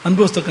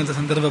 ಅನುಭವಿಸ್ತಕ್ಕಂಥ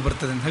ಸಂದರ್ಭ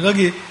ಬರ್ತದೆ.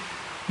 ಹಾಗಾಗಿ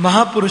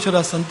ಮಹಾಪುರುಷರ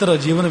ಸಂತರ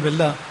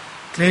ಜೀವನವೆಲ್ಲ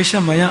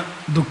ಕ್ಲೇಶಮಯ,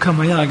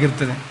 ದುಃಖಮಯ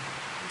ಆಗಿರ್ತದೆ.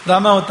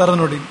 ರಾಮಾವತಾರ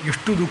ನೋಡಿ,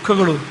 ಎಷ್ಟು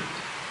ದುಃಖಗಳು,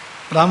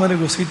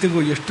 ರಾಮನಿಗೂ ಸೀತೆಗೂ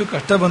ಎಷ್ಟು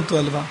ಕಷ್ಟ ಬಂತು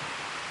ಅಲ್ವಾ.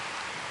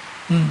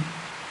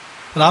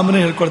 ರಾಮನೇ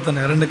ಹೇಳ್ಕೊಳ್ತಾನೆ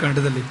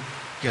ಅರಣ್ಯಕಾಂಡದಲ್ಲಿ,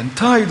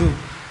 ಎಂಥ ಇದು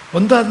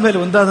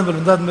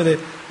ಒಂದಾದ್ಮೇಲೆ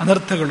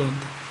ಅನರ್ಥಗಳು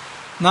ಅಂತ.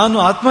 ನಾನು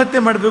ಆತ್ಮಹತ್ಯೆ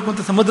ಮಾಡಬೇಕು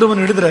ಅಂತ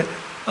ಸಮುದ್ರವನ್ನು ಹಿಡಿದ್ರೆ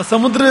ಆ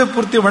ಸಮುದ್ರವೇ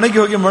ಪೂರ್ತಿ ಒಣಗಿ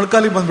ಹೋಗಿ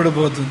ಮೊಳಕಾಲಿಗೆ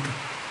ಬಂದ್ಬಿಡಬಹುದು ಅಂತ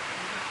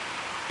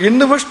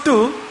ಎನ್ನುವಷ್ಟು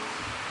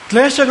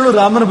ಕ್ಲೇಶಗಳು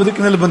ರಾಮನ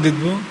ಬದುಕಿನಲ್ಲಿ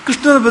ಬಂದಿದ್ವು.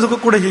 ಕೃಷ್ಣನ ಬದುಕು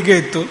ಕೂಡ ಹೀಗೆ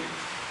ಇತ್ತು.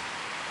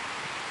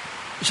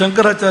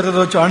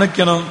 ಶಂಕರಾಚಾರ್ಯರೋ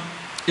ಚಾಣಕ್ಯನೋ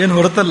ಏನು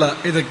ಹೊರತಲ್ಲ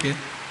ಇದಕ್ಕೆ.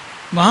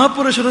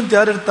 ಮಹಾಪುರುಷರು ಅಂತ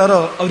ಯಾರಿರ್ತಾರೋ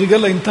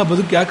ಅವರಿಗೆಲ್ಲ ಇಂಥ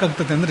ಬದುಕು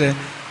ಯಾಕಾಗ್ತದೆ ಅಂದರೆ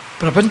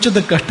ಪ್ರಪಂಚದ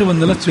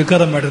ಕಷ್ಟವನ್ನೆಲ್ಲ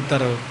ಸ್ವೀಕಾರ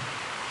ಮಾಡಿರ್ತಾರೆ ಅವರು.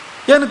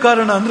 ಏನು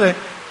ಕಾರಣ ಅಂದರೆ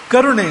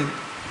ಕರುಣೆ.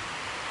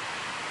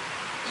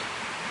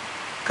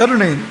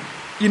 ಕರುಣೆ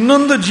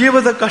ಇನ್ನೊಂದು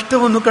ಜೀವದ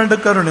ಕಷ್ಟವನ್ನು ಕಂಡ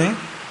ಕರುಣೆ,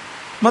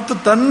 ಮತ್ತು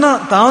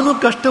ತಾನು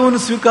ಕಷ್ಟವನ್ನು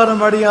ಸ್ವೀಕಾರ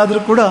ಮಾಡಿ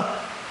ಆದರೂ ಕೂಡ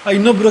ಆ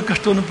ಇನ್ನೊಬ್ಬರ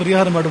ಕಷ್ಟವನ್ನು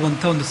ಪರಿಹಾರ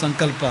ಮಾಡುವಂಥ ಒಂದು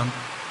ಸಂಕಲ್ಪ.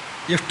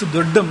 ಎಷ್ಟು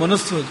ದೊಡ್ಡ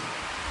ಮನಸ್ಸು ಅದು,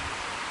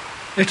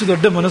 ಎಷ್ಟು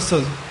ದೊಡ್ಡ ಮನಸ್ಸು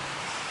ಅದು.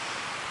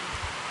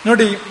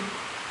 ನೋಡಿ,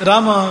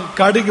 ರಾಮ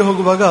ಕಾಡಿಗೆ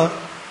ಹೋಗುವಾಗ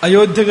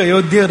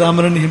ಅಯೋಧ್ಯೆ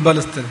ರಾಮನನ್ನು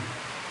ಹಿಂಬಾಲಿಸ್ತದೆ.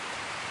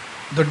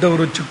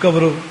 ದೊಡ್ಡವರು,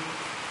 ಚಿಕ್ಕವರು,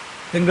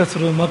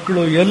 ಹೆಂಗಸರು,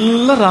 ಮಕ್ಕಳು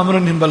ಎಲ್ಲ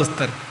ರಾಮನನ್ನು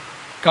ಹಿಂಬಾಲಿಸ್ತಾರೆ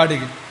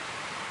ಕಾಡಿಗೆ.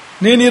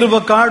 ನೀನಿರುವ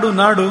ಕಾಡು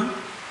ನಾಡು,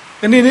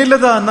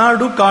 ನೀನಿಲ್ಲದ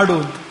ನಾಡು ಕಾಡು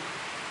ಅಂತ.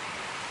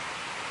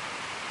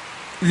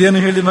 ಇದೇನು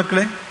ಹೇಳಿ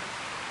ಮಕ್ಕಳೇ?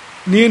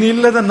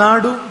 ನೀನಿಲ್ಲದ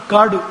ನಾಡು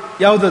ಕಾಡು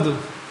ಯಾವುದದು?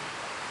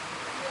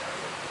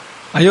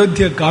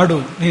 ಅಯೋಧ್ಯೆ ಕಾಡು,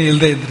 ನೀನು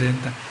ಇಲ್ಲದೆ ಇದ್ರೆ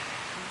ಅಂತ.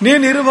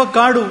 ನೀನಿರುವ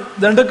ಕಾಡು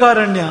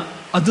ದಂಡಕಾರಣ್ಯ,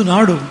 ಅದು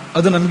ನಾಡು,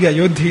 ಅದು ನಮಗೆ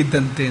ಅಯೋಧ್ಯೆ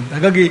ಇದ್ದಂತೆ ಅಂತ.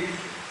 ಹಾಗಾಗಿ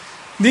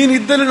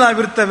ನೀನಿದ್ದಲ್ಲಿ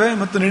ನಾವಿರ್ತೇವೆ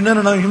ಮತ್ತು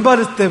ನಿನ್ನನ್ನು ನಾವು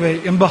ಹಿಂಬಾಲಿಸ್ತೇವೆ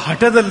ಎಂಬ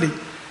ಹಠದಲ್ಲಿ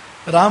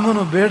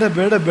ರಾಮನು ಬೇಡ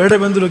ಬೇಡ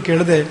ಬೇಡವೆಂದರೂ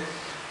ಕೇಳದೆ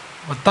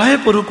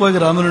ಒತ್ತಾಯಪೂರ್ವಕವಾಗಿ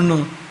ರಾಮನನ್ನು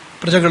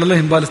ಪ್ರಜೆಗಳೆಲ್ಲ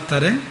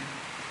ಹಿಂಬಾಲಿಸ್ತಾರೆ.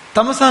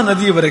 ತಮಸಾ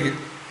ನದಿಯವರೆಗೆ.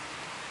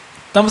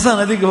 ತಮಸಾ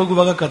ನದಿಗೆ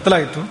ಹೋಗುವಾಗ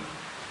ಕತ್ತಲಾಯಿತು.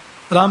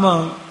 ರಾಮ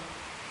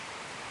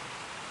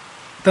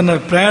ತನ್ನ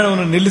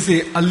ಪ್ರಯಾಣವನ್ನು ನಿಲ್ಲಿಸಿ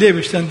ಅಲ್ಲಿಯೇ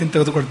ವಿಶ್ರಾಂತಿ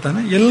ತೆಗೆದುಕೊಳ್ತಾನೆ.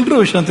 ಎಲ್ಲರೂ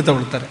ವಿಶ್ರಾಂತಿ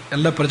ತಗೊಳ್ತಾರೆ,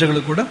 ಎಲ್ಲ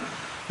ಪ್ರಜೆಗಳು ಕೂಡ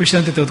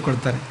ವಿಶ್ರಾಂತಿ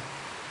ತೆಗೆದುಕೊಳ್ತಾರೆ.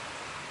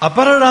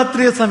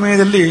 ಅಪರರಾತ್ರಿಯ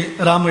ಸಮಯದಲ್ಲಿ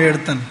ರಾಮ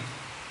ಹೇಳ್ತಾನೆ,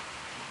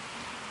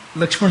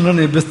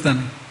 ಲಕ್ಷ್ಮಣನನ್ನು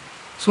ಎಬ್ಬಿಸ್ತಾನೆ,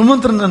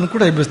 ಸುಮಂತ್ರನನ್ನು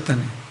ಕೂಡ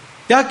ಎಬ್ಬಿಸ್ತಾನೆ.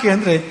 ಯಾಕೆ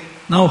ಅಂದರೆ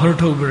ನಾವು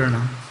ಹೊರಟು ಹೋಗ್ಬಿಡೋಣ.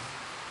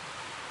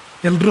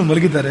 ಎಲ್ಲರೂ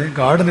ಮಲಗಿದ್ದಾರೆ,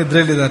 ಗಾಢ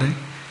ನಿದ್ರೆಯಲ್ಲಿದ್ದಾರೆ.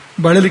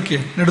 ಬಳಲಿಕೆ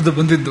ನಡೆದು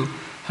ಬಂದಿದ್ದು,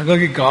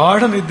 ಹಾಗಾಗಿ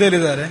ಗಾಢ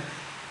ನಿದ್ದೆಯಲ್ಲಿದ್ದಾರೆ.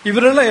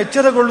 ಇವರೆಲ್ಲ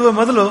ಎಚ್ಚರಗೊಳ್ಳುವ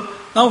ಮೊದಲು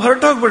ನಾವು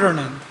ಹೊರಟು ಹೋಗ್ಬಿಡೋಣ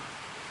ಅಂತ.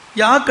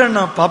 ಯಾಕಣ್ಣ,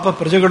 ಪಾಪ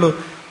ಪ್ರಜೆಗಳು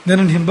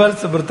ನಿನ್ನನ್ನು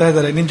ಹಿಂಬಾಲಿಸಿ ಬರ್ತಾ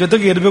ಇದ್ದಾರೆ, ನಿನ್ನ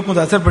ಜೊತೆಗೆ ಇರಬೇಕು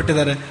ಅಂತ ಆಸೆ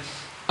ಪಟ್ಟಿದ್ದಾರೆ,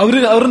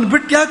 ಅವ್ರನ್ನ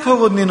ಬಿಟ್ಟು ಯಾಕೆ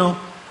ಹೋಗೋದು ನೀನು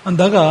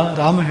ಅಂದಾಗ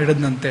ರಾಮ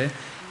ಹೇಳಿದಂತೆ,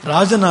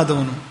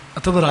 ರಾಜನಾದವನು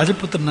ಅಥವಾ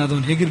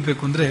ರಾಜಪುತ್ರನಾದವನು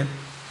ಹೇಗಿರಬೇಕು ಅಂದರೆ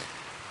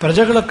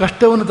ಪ್ರಜೆಗಳ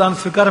ಕಷ್ಟವನ್ನು ತಾನು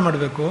ಸ್ವೀಕಾರ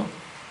ಮಾಡಬೇಕು,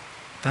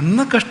 ತನ್ನ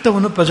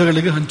ಕಷ್ಟವನ್ನು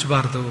ಪ್ರಜೆಗಳಿಗೆ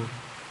ಹಂಚಬಾರದು.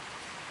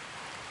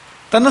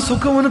 ತನ್ನ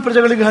ಸುಖವನ್ನು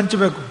ಪ್ರಜೆಗಳಿಗೆ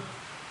ಹಂಚಬೇಕು,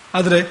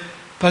 ಆದರೆ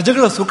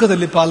ಪ್ರಜೆಗಳ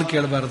ಸುಖದಲ್ಲಿ ಪಾಲು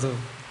ಕೇಳಬಾರದು.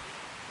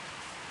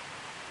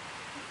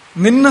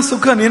 ನಿನ್ನ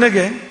ಸುಖ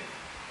ನಿನಗೆ,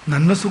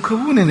 ನನ್ನ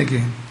ಸುಖವೂ ನಿನಗೆ.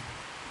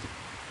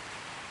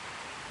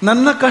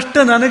 ನನ್ನ ಕಷ್ಟ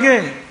ನನಗೆ,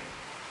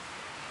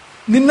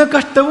 ನಿನ್ನ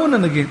ಕಷ್ಟವೂ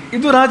ನನಗೆ.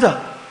 ಇದು ರಾಜ.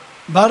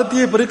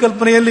 ಭಾರತೀಯ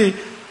ಪರಿಕಲ್ಪನೆಯಲ್ಲಿ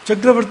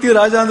ಚಕ್ರವರ್ತಿ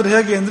ರಾಜ ಅಂದ್ರೆ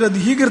ಹೇಗೆ ಅಂದರೆ ಅದು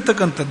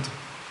ಹೀಗಿರ್ತಕ್ಕಂಥದ್ದು.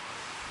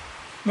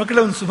 ಮಕ್ಕಳೇ,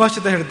 ಒಂದು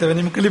ಸುಭಾಷಿತ ಹೇಳ್ತೇವೆ,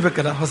 ನಿಮ್ಗೆ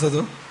ಕಲಿಬೇಕಲ್ಲ,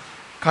 ಹೊಸದು,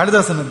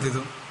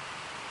 ಕಾಳಿದಾಸನದ್ದಿದು.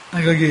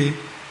 ಹಾಗಾಗಿ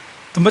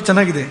ತುಂಬ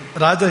ಚೆನ್ನಾಗಿದೆ.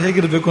 ರಾಜ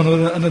ಹೇಗಿರಬೇಕು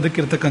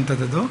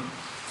ಅನ್ನೋದಕ್ಕಿರ್ತಕ್ಕಂಥದ್ದು.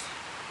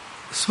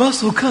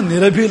 ಸ್ವಸುಖ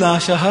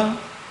ನಿರಭಿಲಾಷಃ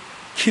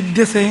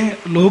ಖಿದ್ಯಸೆ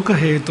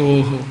ಲೋಕಹೇತೋ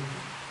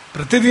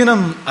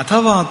ಪ್ರತಿದಿನಂ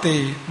ಅಥವಾ ತೇ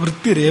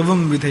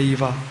ವೃತ್ತಿರೇವಂ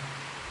ವಿಧೈವ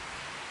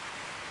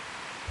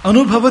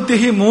ಅನುಭವತಿ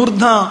ಹಿ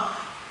ಮೂರ್ಧಾ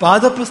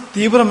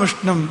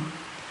ಪಾದಪಸ್ತೀವ್ರಮುಷ್ಣಂ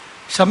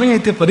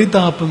ಶಮಯತೆ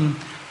ಪರಿತಾಪಂ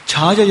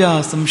ಛಾಯೆಯ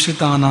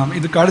ಸಂಶ್ರಿತಾನಾಂ.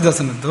 ಇದು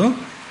ಕಾಳಿದಾಸನದ್ದು.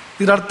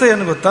 ಇದರ ಅರ್ಥ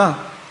ಏನು ಗೊತ್ತಾ?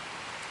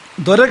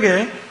 ದೊರೆಗೆ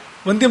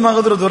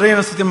ವಂದ್ಯಮಾಗದ್ರು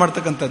ದೊರೆಯನ್ನು ಸ್ತುತಿ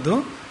ಮಾಡ್ತಕ್ಕಂಥದ್ದು.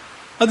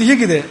 ಅದು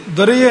ಹೀಗಿದೆ,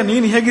 ದೊರೆಯೇ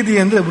ನೀನು ಹೇಗಿದೆಯೇ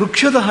ಅಂದರೆ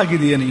ವೃಕ್ಷದ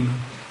ಹಾಗಿದೆಯೇ ನೀನು.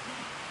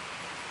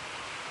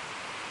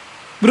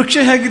 ವೃಕ್ಷ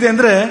ಹೇಗಿದೆ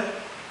ಅಂದರೆ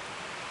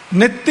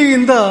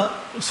ನೆತ್ತಿಯಿಂದ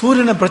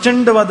ಸೂರ್ಯನ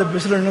ಪ್ರಚಂಡವಾದ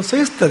ಬಿಸಿಲನ್ನು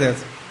ಸಹಿಸ್ತದೆ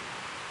ಅದು.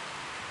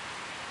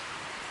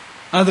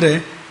 ಆದರೆ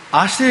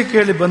ಆಶ್ರಯ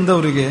ಕೇಳಿ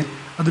ಬಂದವರಿಗೆ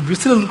ಅದು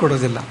ಬಿಸಿಲನ್ನು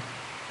ಕೊಡೋದಿಲ್ಲ,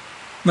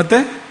 ಮತ್ತೆ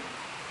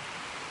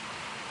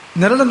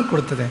ನೆರಳನ್ನು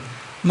ಕೊಡ್ತದೆ.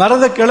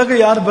 ಮರದ ಕೆಳಗೆ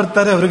ಯಾರು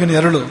ಬರ್ತಾರೆ ಅವರಿಗೆ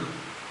ನೆರಳು.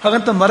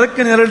 ಹಾಗಂತ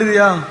ಮರಕ್ಕೆ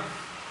ನೆರಳಿದೆಯಾ?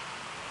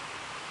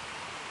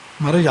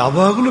 ಮರ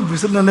ಯಾವಾಗಲೂ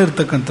ಬಿಸಿಲಿನಲ್ಲೇ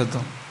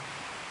ಇರ್ತಕ್ಕಂಥದ್ದು,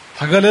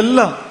 ಹಗಲೆಲ್ಲ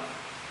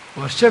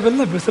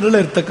ವರ್ಷವೆಲ್ಲ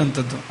ಬಿಸಿಲಲ್ಲೇ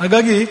ಇರ್ತಕ್ಕಂಥದ್ದು.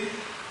 ಹಾಗಾಗಿ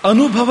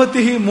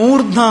ಅನುಭವತಿ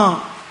ಮೂರ್ಧ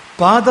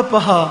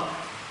ಪಾದಪಃ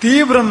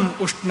ತೀವ್ರಂ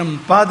ಉಷ್ಣಂ.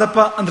 ಪಾದಪ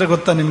ಅಂದ್ರೆ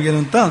ಗೊತ್ತಾ ನಿಮಗೇನು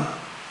ಅಂತ?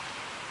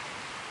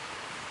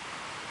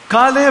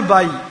 ಕಾಲೇ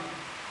ಬಾಯಿ,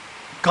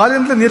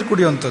 ಕಾಲಿಂದ ನೀರು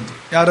ಕುಡಿಯುವಂಥದ್ದು.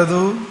 ಯಾರದು?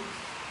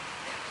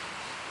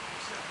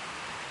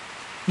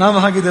 ನಾವು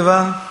ಹಾಗಿದ್ದೇವಾ?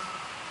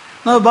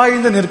 ನಾವು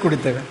ಬಾಯಿಯಿಂದ ನೀರು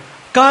ಕುಡಿತೇವೆ.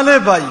 ಕಾಲೇ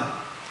ಬಾಯಿ,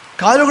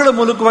 ಕಾಲುಗಳ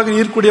ಮೂಲಕವಾಗಿ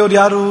ನೀರು ಕುಡಿಯೋರು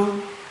ಯಾರು?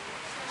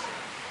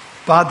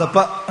 ಪಾದಪ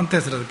ಅಂತ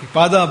ಹೆಸರು ಅದಕ್ಕೆ.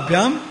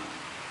 ಪಾದಾಭ್ಯಾಂ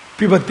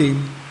ಪಿಬತಿ,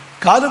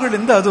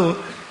 ಕಾಲುಗಳಿಂದ ಅದು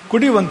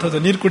ಕುಡಿಯುವಂಥದ್ದು,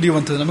 ನೀರು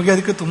ಕುಡಿಯುವಂಥದ್ದು. ನಮಗೆ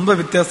ಅದಕ್ಕೆ ತುಂಬ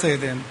ವ್ಯತ್ಯಾಸ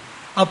ಇದೆ.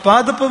 ಆ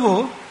ಪಾದಪವು,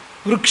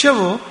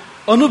 ವೃಕ್ಷವು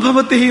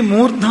ಅನುಭವತಿ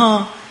ಮೂರ್ಧ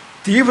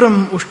ತೀವ್ರಂ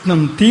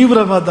ಉಷ್ಣಂ,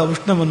 ತೀವ್ರವಾದ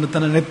ಉಷ್ಣವನ್ನು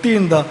ತನ್ನ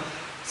ನೆತ್ತಿಯಿಂದ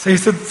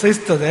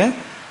ಸಹಿಸ್ತದೆ.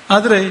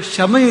 ಆದರೆ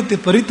ಶಮಯತಿ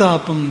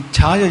ಪರಿತಾಪಂ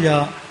ಛಾಯೆಯ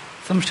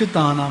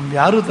ಸಂಶ್ರಿತಾನಾಂ,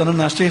 ಯಾರು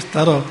ತನ್ನನ್ನು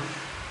ಆಶ್ರಯಿಸ್ತಾರೋ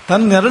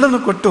ತನ್ನ ನೆರಳನ್ನು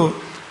ಕೊಟ್ಟು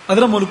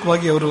ಅದರ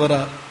ಮೂಲಕವಾಗಿ ಅವರವರ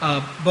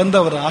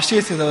ಬಂದವರ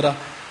ಆಶ್ರಯಿಸಿದವರ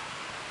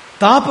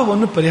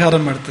ತಾಪವನ್ನು ಪರಿಹಾರ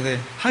ಮಾಡ್ತದೆ.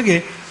 ಹಾಗೆ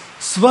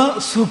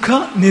ಸ್ವಸುಖ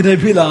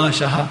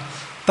ನಿರಭಿಲಾಷಃ,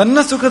 ತನ್ನ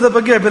ಸುಖದ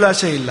ಬಗ್ಗೆ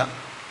ಅಭಿಲಾಷೆ ಇಲ್ಲ.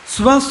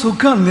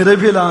 ಸ್ವಸುಖ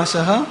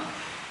ನಿರಭಿಲಾಷಃ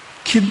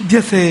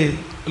ಖಿದ್ಯಸೆ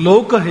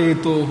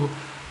ಲೋಕಹೇತೋ,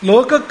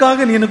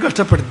 ಲೋಕಕ್ಕಾಗಿ ನೀನು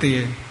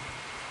ಕಷ್ಟಪಡ್ತೀಯೆ.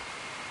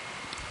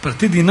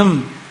 ಪ್ರತಿದಿನಂ,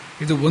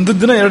 ಇದು ಒಂದು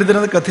ದಿನ ಎರಡು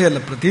ದಿನದ ಕಥೆಯಲ್ಲ,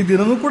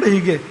 ಪ್ರತಿದಿನವೂ ಕೂಡ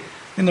ಹೀಗೆ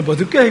ನಿನ್ನ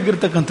ಬದುಕೆ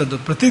ಹೇಗಿರ್ತಕ್ಕಂಥದ್ದು.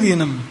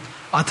 ಪ್ರತಿದಿನಂ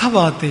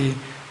ಅಥವಾ ತೇ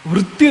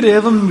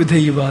ವೃತ್ತಿರೇವಂ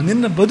ವಿಧೈವ,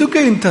 ನಿನ್ನ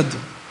ಬದುಕೆ ಇಂಥದ್ದು,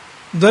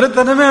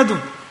 ದೊರೆತನವೇ ಅದು.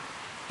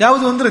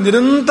 ಯಾವುದು ಅಂದರೆ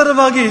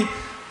ನಿರಂತರವಾಗಿ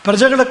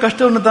ಪ್ರಜೆಗಳ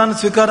ಕಷ್ಟವನ್ನು ತಾನು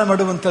ಸ್ವೀಕಾರ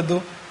ಮಾಡುವಂಥದ್ದು,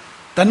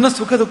 ತನ್ನ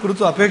ಸುಖದ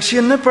ಕುರಿತು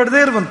ಅಪೇಕ್ಷೆಯನ್ನೇ ಪಡೆದೇ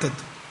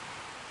ಇರುವಂಥದ್ದು.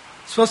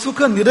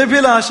 ಸ್ವಸುಖ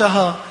ನಿರಭಿಲಾಷಃ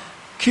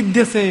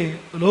ಖಿದ್ಯಸೆ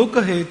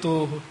ಲೋಕಹೇತೋ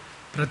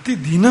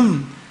ಪ್ರತಿದಿನಂ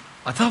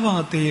ಅಥವಾ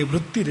ತೇ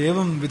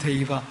ವೃತ್ತಿರೇವಂ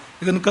ವಿಧೈವ.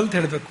 ಇದನ್ನು ಕಲ್ತು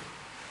ಹೇಳಬೇಕು.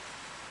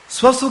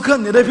 ಸ್ವಸುಖ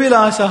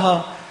ನಿರಭಿಲಾಷಃ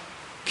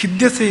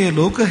ಖಿದ್ಯಸೆ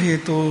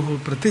ಲೋಕಹೇತೋ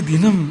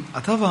ಪ್ರತಿದಿನಂ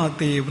ಅಥವಾ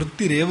ತೇ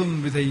ವೃತ್ತಿರೇವಂ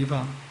ವಿಧೈವ.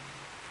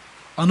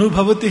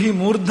 ಅನುಭವತಿ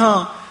ಮೂರ್ಧ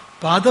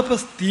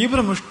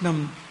ಪಾದಪಸ್ತೀವ್ರಮುಷ್ಣಂ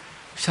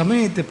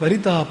ಶಮೇತೆ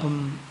ಪರಿತಾಪಂ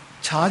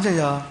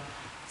ಛಾಜಯ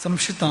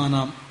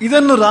ಸಂಶಿತಾನಾಂ.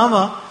 ಇದನ್ನು ರಾಮ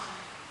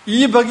ಈ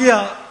ಬಗೆಯ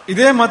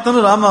ಇದೇ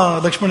ಮಾತನ್ನು ರಾಮ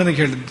ಲಕ್ಷ್ಮಣನಿಗೆ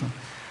ಹೇಳಿದ್ದು.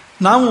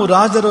 ನಾವು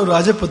ರಾಜರು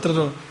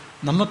ರಾಜಪುತ್ರರು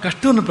ನಮ್ಮ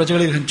ಕಷ್ಟವನ್ನು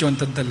ಪ್ರಜೆಗಳಿಗೆ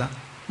ಹಂಚುವಂಥದ್ದಲ್ಲ.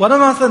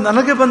 ವನವಾಸ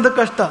ನನಗೆ ಬಂದ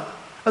ಕಷ್ಟ,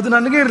 ಅದು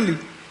ನನಗೆ ಇರಲಿ,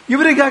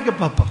 ಇವರಿಗೆ ಯಾಕೆ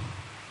ಪಾಪ?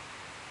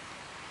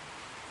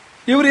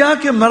 ಇವರು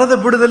ಯಾಕೆ ಮರದ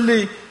ಬುಡದಲ್ಲಿ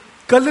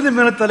ಕಲ್ಲಿನ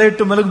ಮೇಲೆ ತಲೆ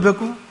ಇಟ್ಟು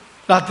ಮಲಗಬೇಕು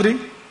ರಾತ್ರಿ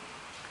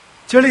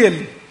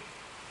ಚಳಿಯಲ್ಲಿ?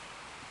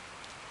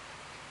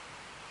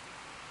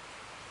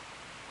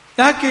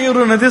 ಯಾಕೆ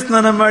ಇವರು ನದಿ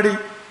ಸ್ನಾನ ಮಾಡಿ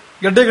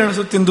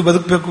ಗೆಡ್ಡೆಗೆಣಸು ತಿಂದು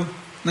ಬದುಕಬೇಕು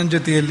ನನ್ನ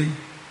ಜೊತೆಯಲ್ಲಿ?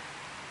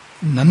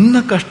 ನನ್ನ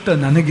ಕಷ್ಟ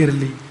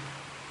ನನಗಿರಲಿ,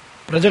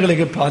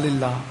 ಪ್ರಜೆಗಳಿಗೆ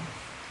ಪಾಲಿಲ್ಲ.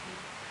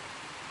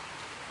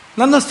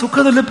 ನನ್ನ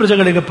ಸುಖದಲ್ಲಿ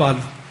ಪ್ರಜೆಗಳಿಗೆ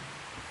ಪಾಲು,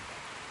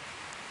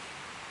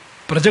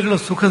 ಪ್ರಜೆಗಳ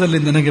ಸುಖದಲ್ಲಿ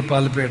ನನಗೆ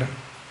ಪಾಲು ಬೇಡ.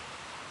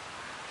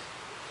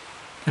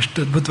 ಎಷ್ಟು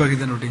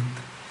ಅದ್ಭುತವಾಗಿದೆ ನೋಡಿ ಅಂತ.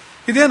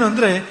 ಇದೇನು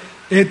ಅಂದ್ರೆ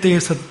ಏತೇ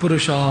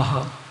ಸತ್ಪುರುಷಾಹ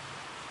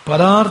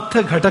ಪರಾರ್ಥ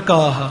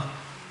ಘಟಕಾಹ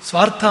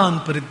ಸ್ವಾರ್ಥಾನ್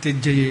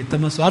ಪರಿತ್ಯಜ್ಯಯೇ.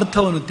 ತಮ್ಮ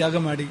ಸ್ವಾರ್ಥವನ್ನು ತ್ಯಾಗ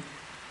ಮಾಡಿ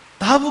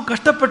ತಾವು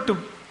ಕಷ್ಟಪಟ್ಟು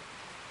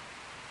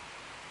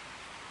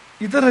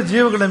ಇತರ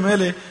ಜೀವಗಳ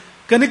ಮೇಲೆ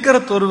ಕನಿಕರ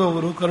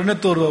ತೋರುವವರು, ಕರುಣೆ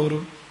ತೋರುವವರು,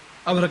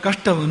 ಅವರ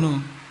ಕಷ್ಟವನ್ನು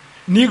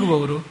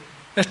ನೀಗುವವರು,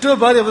 ಎಷ್ಟೋ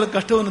ಬಾರಿ ಅವರ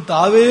ಕಷ್ಟವನ್ನು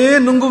ತಾವೇ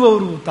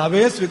ನುಂಗುವವರು,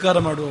 ತಾವೇ ಸ್ವೀಕಾರ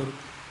ಮಾಡುವವರು.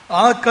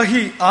 ಆ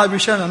ಕಹಿ, ಆ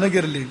ವಿಷ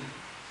ನನಗಿರಲಿ,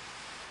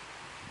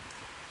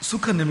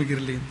 ಸುಖ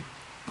ನಿಮಗಿರಲಿ.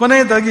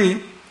 ಕೊನೆಯದಾಗಿ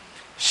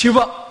ಶಿವ.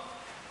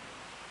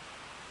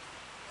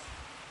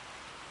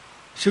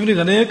 ಶಿವನಿಗೆ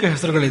ಅನೇಕ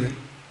ಹೆಸರುಗಳಿದೆ.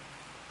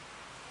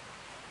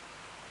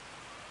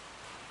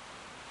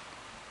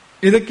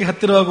 ಇದಕ್ಕೆ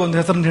ಹತ್ತಿರವಾಗ ಒಂದು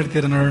ಹೆಸರನ್ನು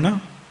ಹೇಳ್ತೀರ ನೋಡೋಣ.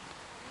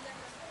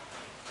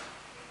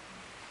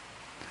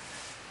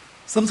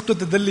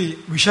 ಸಂಸ್ಕೃತದಲ್ಲಿ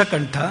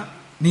ವಿಷಕಂಠ,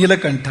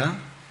 ನೀಲಕಂಠ.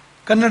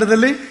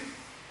 ಕನ್ನಡದಲ್ಲಿ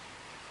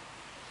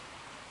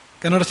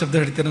ಕನ್ನಡ ಶಬ್ದ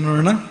ಹೇಳ್ತೀರ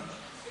ನೋಡೋಣ.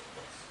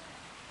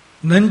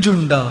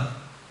 ನಂಜುಂಡ.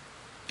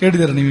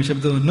 ಕೇಳಿದ್ದೀರ ನೀವು ಈ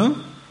ಶಬ್ದವನ್ನು?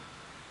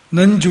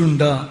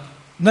 ನಂಜುಂಡ.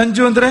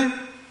 ನಂಜು ಅಂದ್ರೆ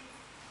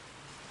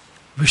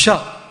ವಿಷ.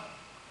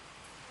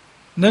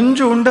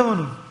 ನಂಜು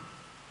ಉಂಡವನು,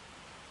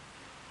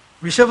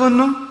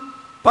 ವಿಷವನ್ನು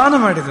ಪಾನ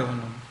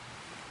ಮಾಡಿದವನು.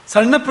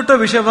 ಸಣ್ಣ ಪುಟ್ಟ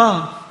ವಿಷವ,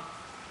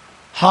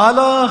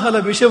 ಹಾಲಾಹಲ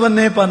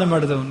ವಿಷವನ್ನೇ ಪಾನ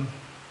ಮಾಡಿದವನು.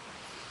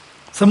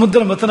 ಸಮುದ್ರ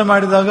ಮಥನ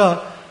ಮಾಡಿದಾಗ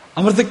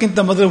ಅಮೃತಕ್ಕಿಂತ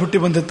ಮೊದಲು ಹುಟ್ಟಿ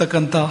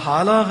ಬಂದಿರತಕ್ಕಂಥ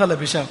ಹಾಲಾಹಲ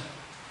ವಿಷ.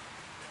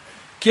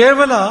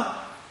 ಕೇವಲ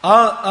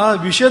ಆ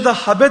ವಿಷದ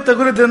ಹಬೆ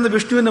ತಗುಲಿದ್ರಿಂದ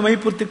ವಿಷ್ಣುವಿನ ಮೈ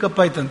ಪೂರ್ತಿ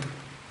ಕಪ್ಪಾಯ್ತಂತೆ.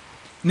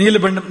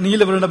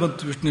 ನೀಲವರ್ಣ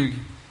ಬಂತು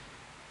ವಿಷ್ಣುವಿಗೆ.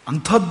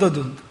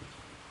 ಅಂಥದ್ದದು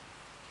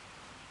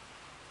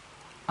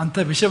ಅಂಥ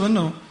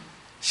ವಿಷವನ್ನು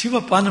ಶಿವ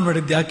ಪಾನ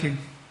ಮಾಡಿದ್ದು ಯಾಕೆ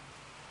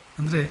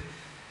ಅಂದ್ರೆ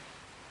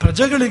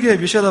ಪ್ರಜೆಗಳಿಗೆ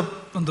ವಿಷದ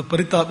ಒಂದು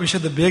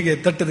ವಿಷದ ಬೇಗೆ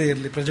ತಟ್ಟದೇ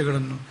ಇರಲಿ,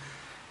 ಪ್ರಜೆಗಳನ್ನು,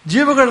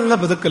 ಜೀವಗಳೆಲ್ಲ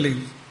ಬದುಕಲಿ.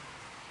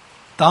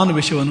 ತಾನು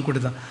ವಿಷವನ್ನು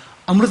ಕುಡಿದ.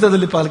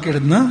 ಅಮೃತದಲ್ಲಿ ಪಾಲು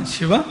ಕೇಳಿದ್ನ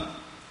ಶಿವ.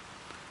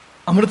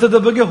 ಅಮೃತದ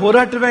ಬಗ್ಗೆ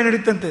ಹೋರಾಟವೇ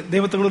ನಡೀತಂತೆ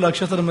ದೇವತೆಗಳು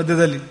ರಾಕ್ಷಸರ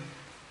ಮಧ್ಯದಲ್ಲಿ.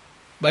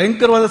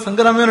 ಭಯಂಕರವಾದ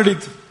ಸಂಗ್ರಾಮವೇ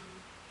ನಡೆಯಿತು.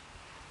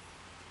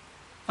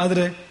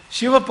 ಆದರೆ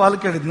ಶಿವ ಪಾಲು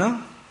ಕೇಳಿದ್ನ?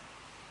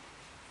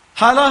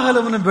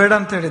 ಹಾಲಾಹಲವನ್ನು ಬೇಡ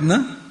ಅಂತ ಹೇಳಿದ್ನ?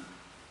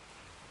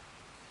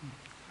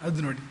 ಅದು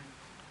ನೋಡಿ,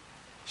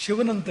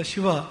 ಶಿವನಂತ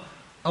ಶಿವ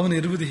ಅವನು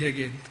ಇರುವುದು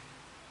ಹೇಗೆ ಅಂತ.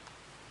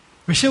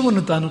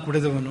 ವಿಷವನ್ನು ತಾನು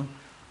ಕುಡಿದವನು,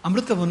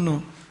 ಅಮೃತವನ್ನು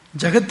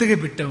ಜಗತ್ತಿಗೆ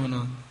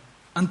ಬಿಟ್ಟವನು,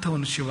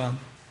 ಅಂಥವನು ಶಿವ.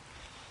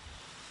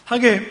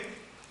 ಹಾಗೆ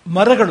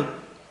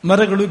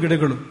ಮರಗಳು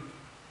ಗಿಡಗಳು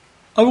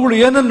ಅವುಗಳು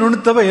ಏನನ್ನು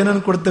ಉಣ್ತವೆ,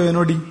 ಏನನ್ನು ಕೊಡ್ತವೆ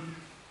ನೋಡಿ.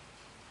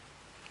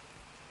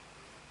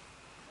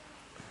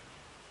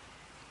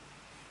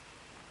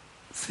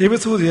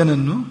 ಸೇವಿಸುವುದು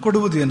ಏನನ್ನು,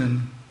 ಕೊಡುವುದು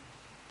ಏನನ್ನು?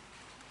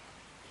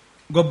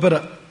 ಗೊಬ್ಬರ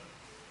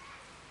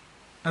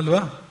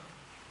ಅಲ್ವಾ?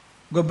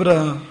 ಗೊಬ್ಬರ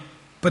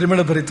ಪರಿಮಳ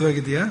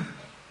ಭರಿತವಾಗಿದೆಯಾ?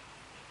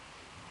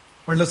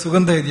 ಒಳ್ಳೆ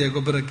ಸುಗಂಧ ಇದೆಯಾ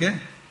ಗೊಬ್ಬರಕ್ಕೆ?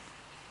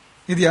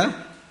 ಇದೆಯಾ?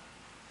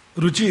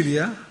 ರುಚಿ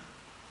ಇದೆಯಾ?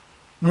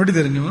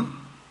 ನೋಡಿದ್ದೀರಾ ನೀವು?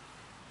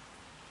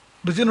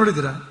 ರುಚಿ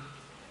ನೋಡಿದ್ದೀರಾ?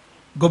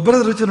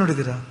 ಗೊಬ್ಬರದ ರುಚಿ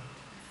ನೋಡಿದ್ದೀರಾ?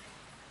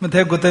 ಮತ್ತೆ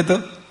ಹೇಗೆ ಗೊತ್ತಾಯ್ತು?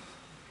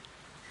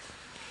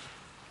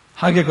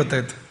 ಹಾಗೆ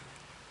ಗೊತ್ತಾಯ್ತು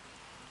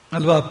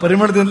ಅಲ್ವಾ?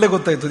 ಪರಿಮಳದಿಂದಲೇ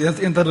ಗೊತ್ತಾಯ್ತು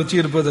ಎಂಥ ರುಚಿ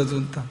ಇರ್ಬೋದು ಅದು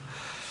ಅಂತ.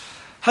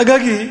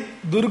 ಹಾಗಾಗಿ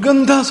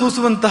ದುರ್ಗಂಧ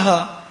ಸೂಸುವಂತಹ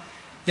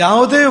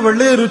ಯಾವುದೇ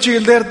ಒಳ್ಳೆಯ ರುಚಿ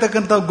ಇಲ್ಲದೆ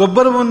ಇರತಕ್ಕಂಥ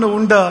ಗೊಬ್ಬರವನ್ನು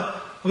ಉಂಡ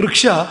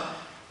ವೃಕ್ಷ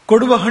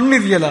ಕೊಡುವ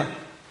ಹಣ್ಣಿದೆಯಲ್ಲ,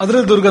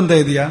 ಅದರಲ್ಲಿ ದುರ್ಗಂಧ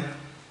ಇದೆಯಾ?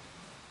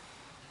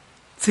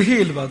 ಸಿಹಿ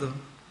ಇಲ್ವಾ ಅದು?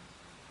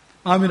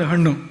 ಮಾವಿನ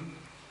ಹಣ್ಣು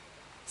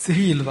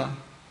ಸಿಹಿ ಇಲ್ವಾ?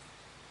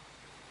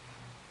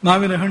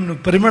 ಮಾವಿನ ಹಣ್ಣು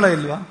ಪರಿಮಳ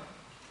ಇಲ್ವಾ?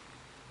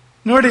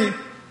 ನೋಡಿ,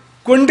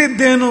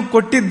 ಕೊಂಡಿದ್ದೇನು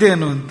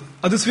ಕೊಟ್ಟಿದ್ದೇನು ಅಂತ.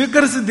 ಅದು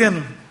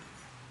ಸ್ವೀಕರಿಸಿದ್ದೇನು,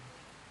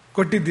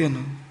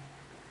 ಕೊಟ್ಟಿದ್ದೇನು.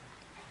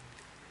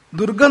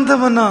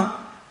 ದುರ್ಗಂಧವನ್ನ,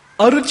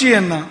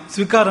 ಅರುಚಿಯನ್ನ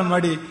ಸ್ವೀಕಾರ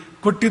ಮಾಡಿ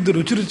ಕೊಟ್ಟಿದ್ದು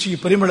ರುಚಿ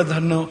ಪರಿಮಳದ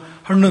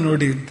ಹಣ್ಣು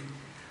ನೋಡಿ ಅಂತ.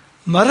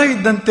 ಮರ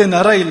ಇದ್ದಂತೆ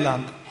ನರ ಇಲ್ಲ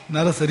ಅಂತ.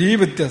 ನರ ಸರಿ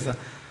ವ್ಯತ್ಯಾಸ.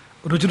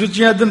 ರುಚಿ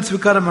ರುಚಿಯಾದನ್ನು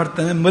ಸ್ವೀಕಾರ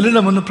ಮಾಡ್ತಾನೆ,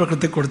 ಮಲಿನವನ್ನು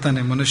ಪ್ರಕೃತಿ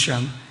ಕೊಡ್ತಾನೆ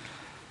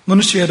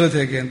ಮನುಷ್ಯ ಇರೋದು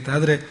ಹೇಗೆ ಅಂತ.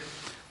 ಆದರೆ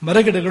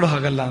ಮರಗಿಡಗಳು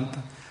ಹಾಗಲ್ಲ ಅಂತ.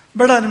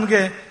 ಬೇಡ,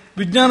 ನಿಮಗೆ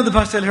ವಿಜ್ಞಾನದ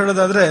ಭಾಷೆಯಲ್ಲಿ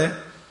ಹೇಳೋದಾದ್ರೆ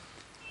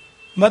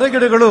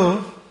ಮರಗಿಡಗಳು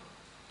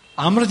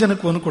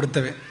ಆಮ್ಲಜನಕವನ್ನು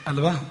ಕೊಡ್ತವೆ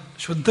ಅಲ್ವಾ,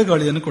 ಶುದ್ಧ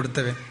ಗಾಳಿಯನ್ನು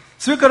ಕೊಡ್ತವೆ.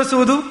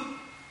 ಸ್ವೀಕರಿಸುವುದು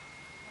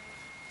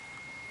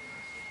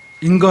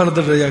ಇಂಗಾಲದ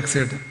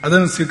ಡೈಆಕ್ಸೈಡ್,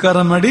 ಅದನ್ನು ಸ್ವೀಕಾರ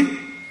ಮಾಡಿ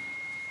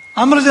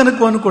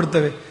ಆಮ್ಲಜನಕವನ್ನು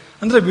ಕೊಡ್ತವೆ.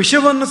 ಅಂದ್ರೆ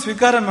ವಿಷವನ್ನು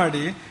ಸ್ವೀಕಾರ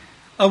ಮಾಡಿ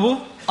ಅವು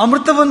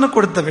ಅಮೃತವನ್ನು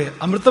ಕೊಡ್ತವೆ.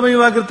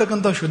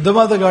 ಅಮೃತಮಯವಾಗಿರ್ತಕ್ಕಂಥ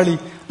ಶುದ್ಧವಾದ ಗಾಳಿ,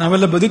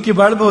 ನಾವೆಲ್ಲ ಬದುಕಿ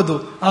ಬಾಳಬಹುದು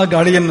ಆ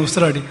ಗಾಳಿಯನ್ನು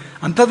ಉಸಿರಾಡಿ,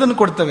 ಅಂಥದ್ದನ್ನು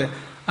ಕೊಡ್ತವೆ.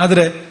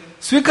 ಆದರೆ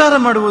ಸ್ವೀಕಾರ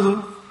ಮಾಡುವುದು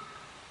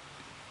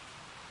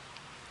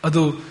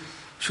ಅದು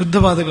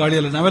ಶುದ್ಧವಾದ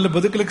ಗಾಳಿಯಲ್ಲ, ನಾವೆಲ್ಲ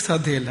ಬದುಕಲಿಕ್ಕೆ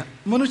ಸಾಧ್ಯ ಇಲ್ಲ.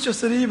 ಮನುಷ್ಯ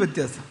ಸರಿ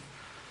ವ್ಯತ್ಯಾಸ.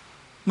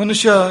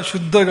 ಮನುಷ್ಯ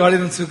ಶುದ್ಧ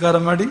ಗಾಳಿಯನ್ನು ಸ್ವೀಕಾರ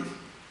ಮಾಡಿ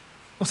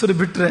ಉಸಿರು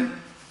ಬಿಟ್ರೆ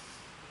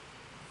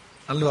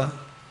ಅಲ್ವಾ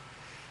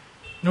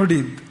ನೋಡಿ.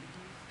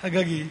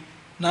 ಹಾಗಾಗಿ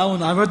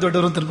ನಾವೇ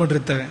ದೊಡ್ಡವರು ಅಂತ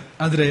ಅನ್ಕೊಂಡಿರ್ತೇವೆ,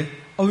 ಆದರೆ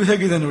ಅವು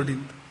ಹೇಗಿದೆ ನೋಡಿ.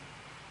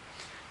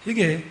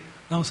 ಹೀಗೆ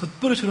ನಾವು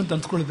ಸತ್ಪುರುಷರು ಅಂತ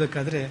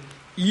ಅನ್ಸ್ಕೊಳ್ಬೇಕಾದ್ರೆ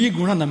ಈ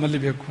ಗುಣ ನಮ್ಮಲ್ಲಿ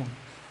ಬೇಕು.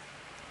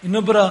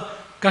 ಇನ್ನೊಬ್ಬರ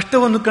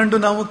ಕಷ್ಟವನ್ನು ಕಂಡು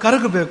ನಾವು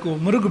ಕರಗಬೇಕು,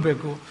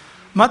 ಮುರುಗಬೇಕು.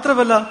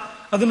 ಮಾತ್ರವಲ್ಲ,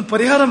 ಅದನ್ನು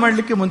ಪರಿಹಾರ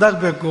ಮಾಡಲಿಕ್ಕೆ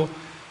ಮುಂದಾಗಬೇಕು.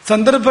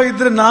 ಸಂದರ್ಭ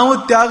ಇದ್ರೆ ನಾವು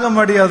ತ್ಯಾಗ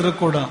ಮಾಡಿ ಆದರೂ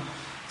ಕೂಡ,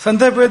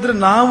 ಸಂದರ್ಭ ಇದ್ರೆ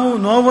ನಾವು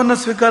ನೋವನ್ನು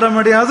ಸ್ವೀಕಾರ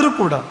ಮಾಡಿ ಆದರೂ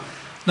ಕೂಡ,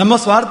 ನಮ್ಮ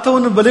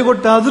ಸ್ವಾರ್ಥವನ್ನು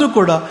ಬಲಿಗೊಟ್ಟಾದರೂ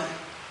ಕೂಡ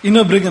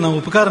ಇನ್ನೊಬ್ಬರಿಗೆ ನಾವು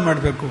ಉಪಕಾರ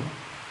ಮಾಡಬೇಕು.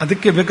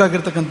 ಅದಕ್ಕೆ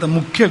ಬೇಕಾಗಿರ್ತಕ್ಕಂಥ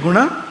ಮುಖ್ಯ ಗುಣ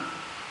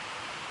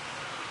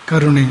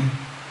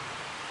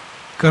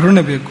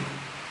ಕರುಣೆ ಬೇಕು.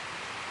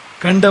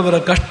 ಕಂಡವರ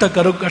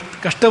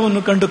ಕಷ್ಟವನ್ನು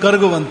ಕಂಡು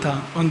ಕರಗುವಂಥ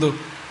ಒಂದು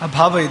ಆ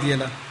ಭಾವ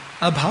ಇದೆಯಲ್ಲ,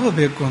 ಆ ಭಾವ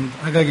ಬೇಕು ಅಂತ.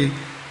 ಹಾಗಾಗಿ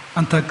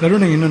ಅಂಥ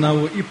ಕರುಣೆಯನ್ನು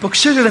ನಾವು ಈ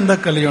ಪಕ್ಷಿಗಳಿಂದ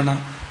ಕಲಿಯೋಣ,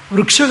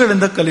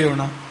 ವೃಕ್ಷಗಳಿಂದ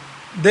ಕಲಿಯೋಣ.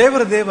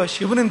 ದೇವ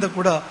ಶಿವನಿಂದ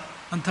ಕೂಡ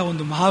ಅಂಥ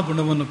ಒಂದು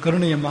ಮಹಾಗುಣವನ್ನು,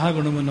 ಕರುಣೆಯ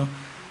ಮಹಾಗುಣವನ್ನು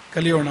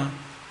ಕಲಿಯೋಣ.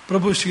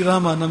 ಪ್ರಭು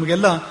ಶ್ರೀರಾಮ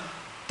ನಮಗೆಲ್ಲ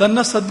ತನ್ನ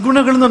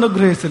ಸದ್ಗುಣಗಳನ್ನು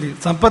ಅನುಗ್ರಹಿಸಲಿ.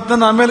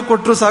 ಸಂಪತ್ತನ್ನು ಆಮೇಲೆ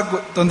ಕೊಟ್ಟರು ಸಾಕು,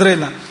 ತೊಂದರೆ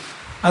ಇಲ್ಲ.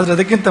 ಆದರೆ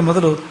ಅದಕ್ಕಿಂತ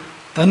ಮೊದಲು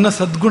ತನ್ನ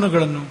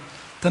ಸದ್ಗುಣಗಳನ್ನು,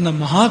 ತನ್ನ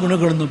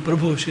ಮಹಾಗುಣಗಳನ್ನು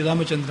ಪ್ರಭು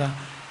ಶ್ರೀರಾಮಚಂದ್ರ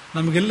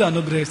ನಮಗೆಲ್ಲ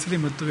ಅನುಗ್ರಹಿಸಲಿ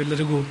ಮತ್ತು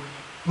ಎಲ್ಲರಿಗೂ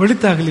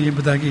ಒಳಿತಾಗಲಿ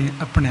ಎಂಬುದಾಗಿ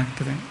ಅಪ್ಪಣೆ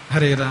ಆಗ್ತದೆ.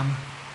 ಹರೇ ರಾಮ.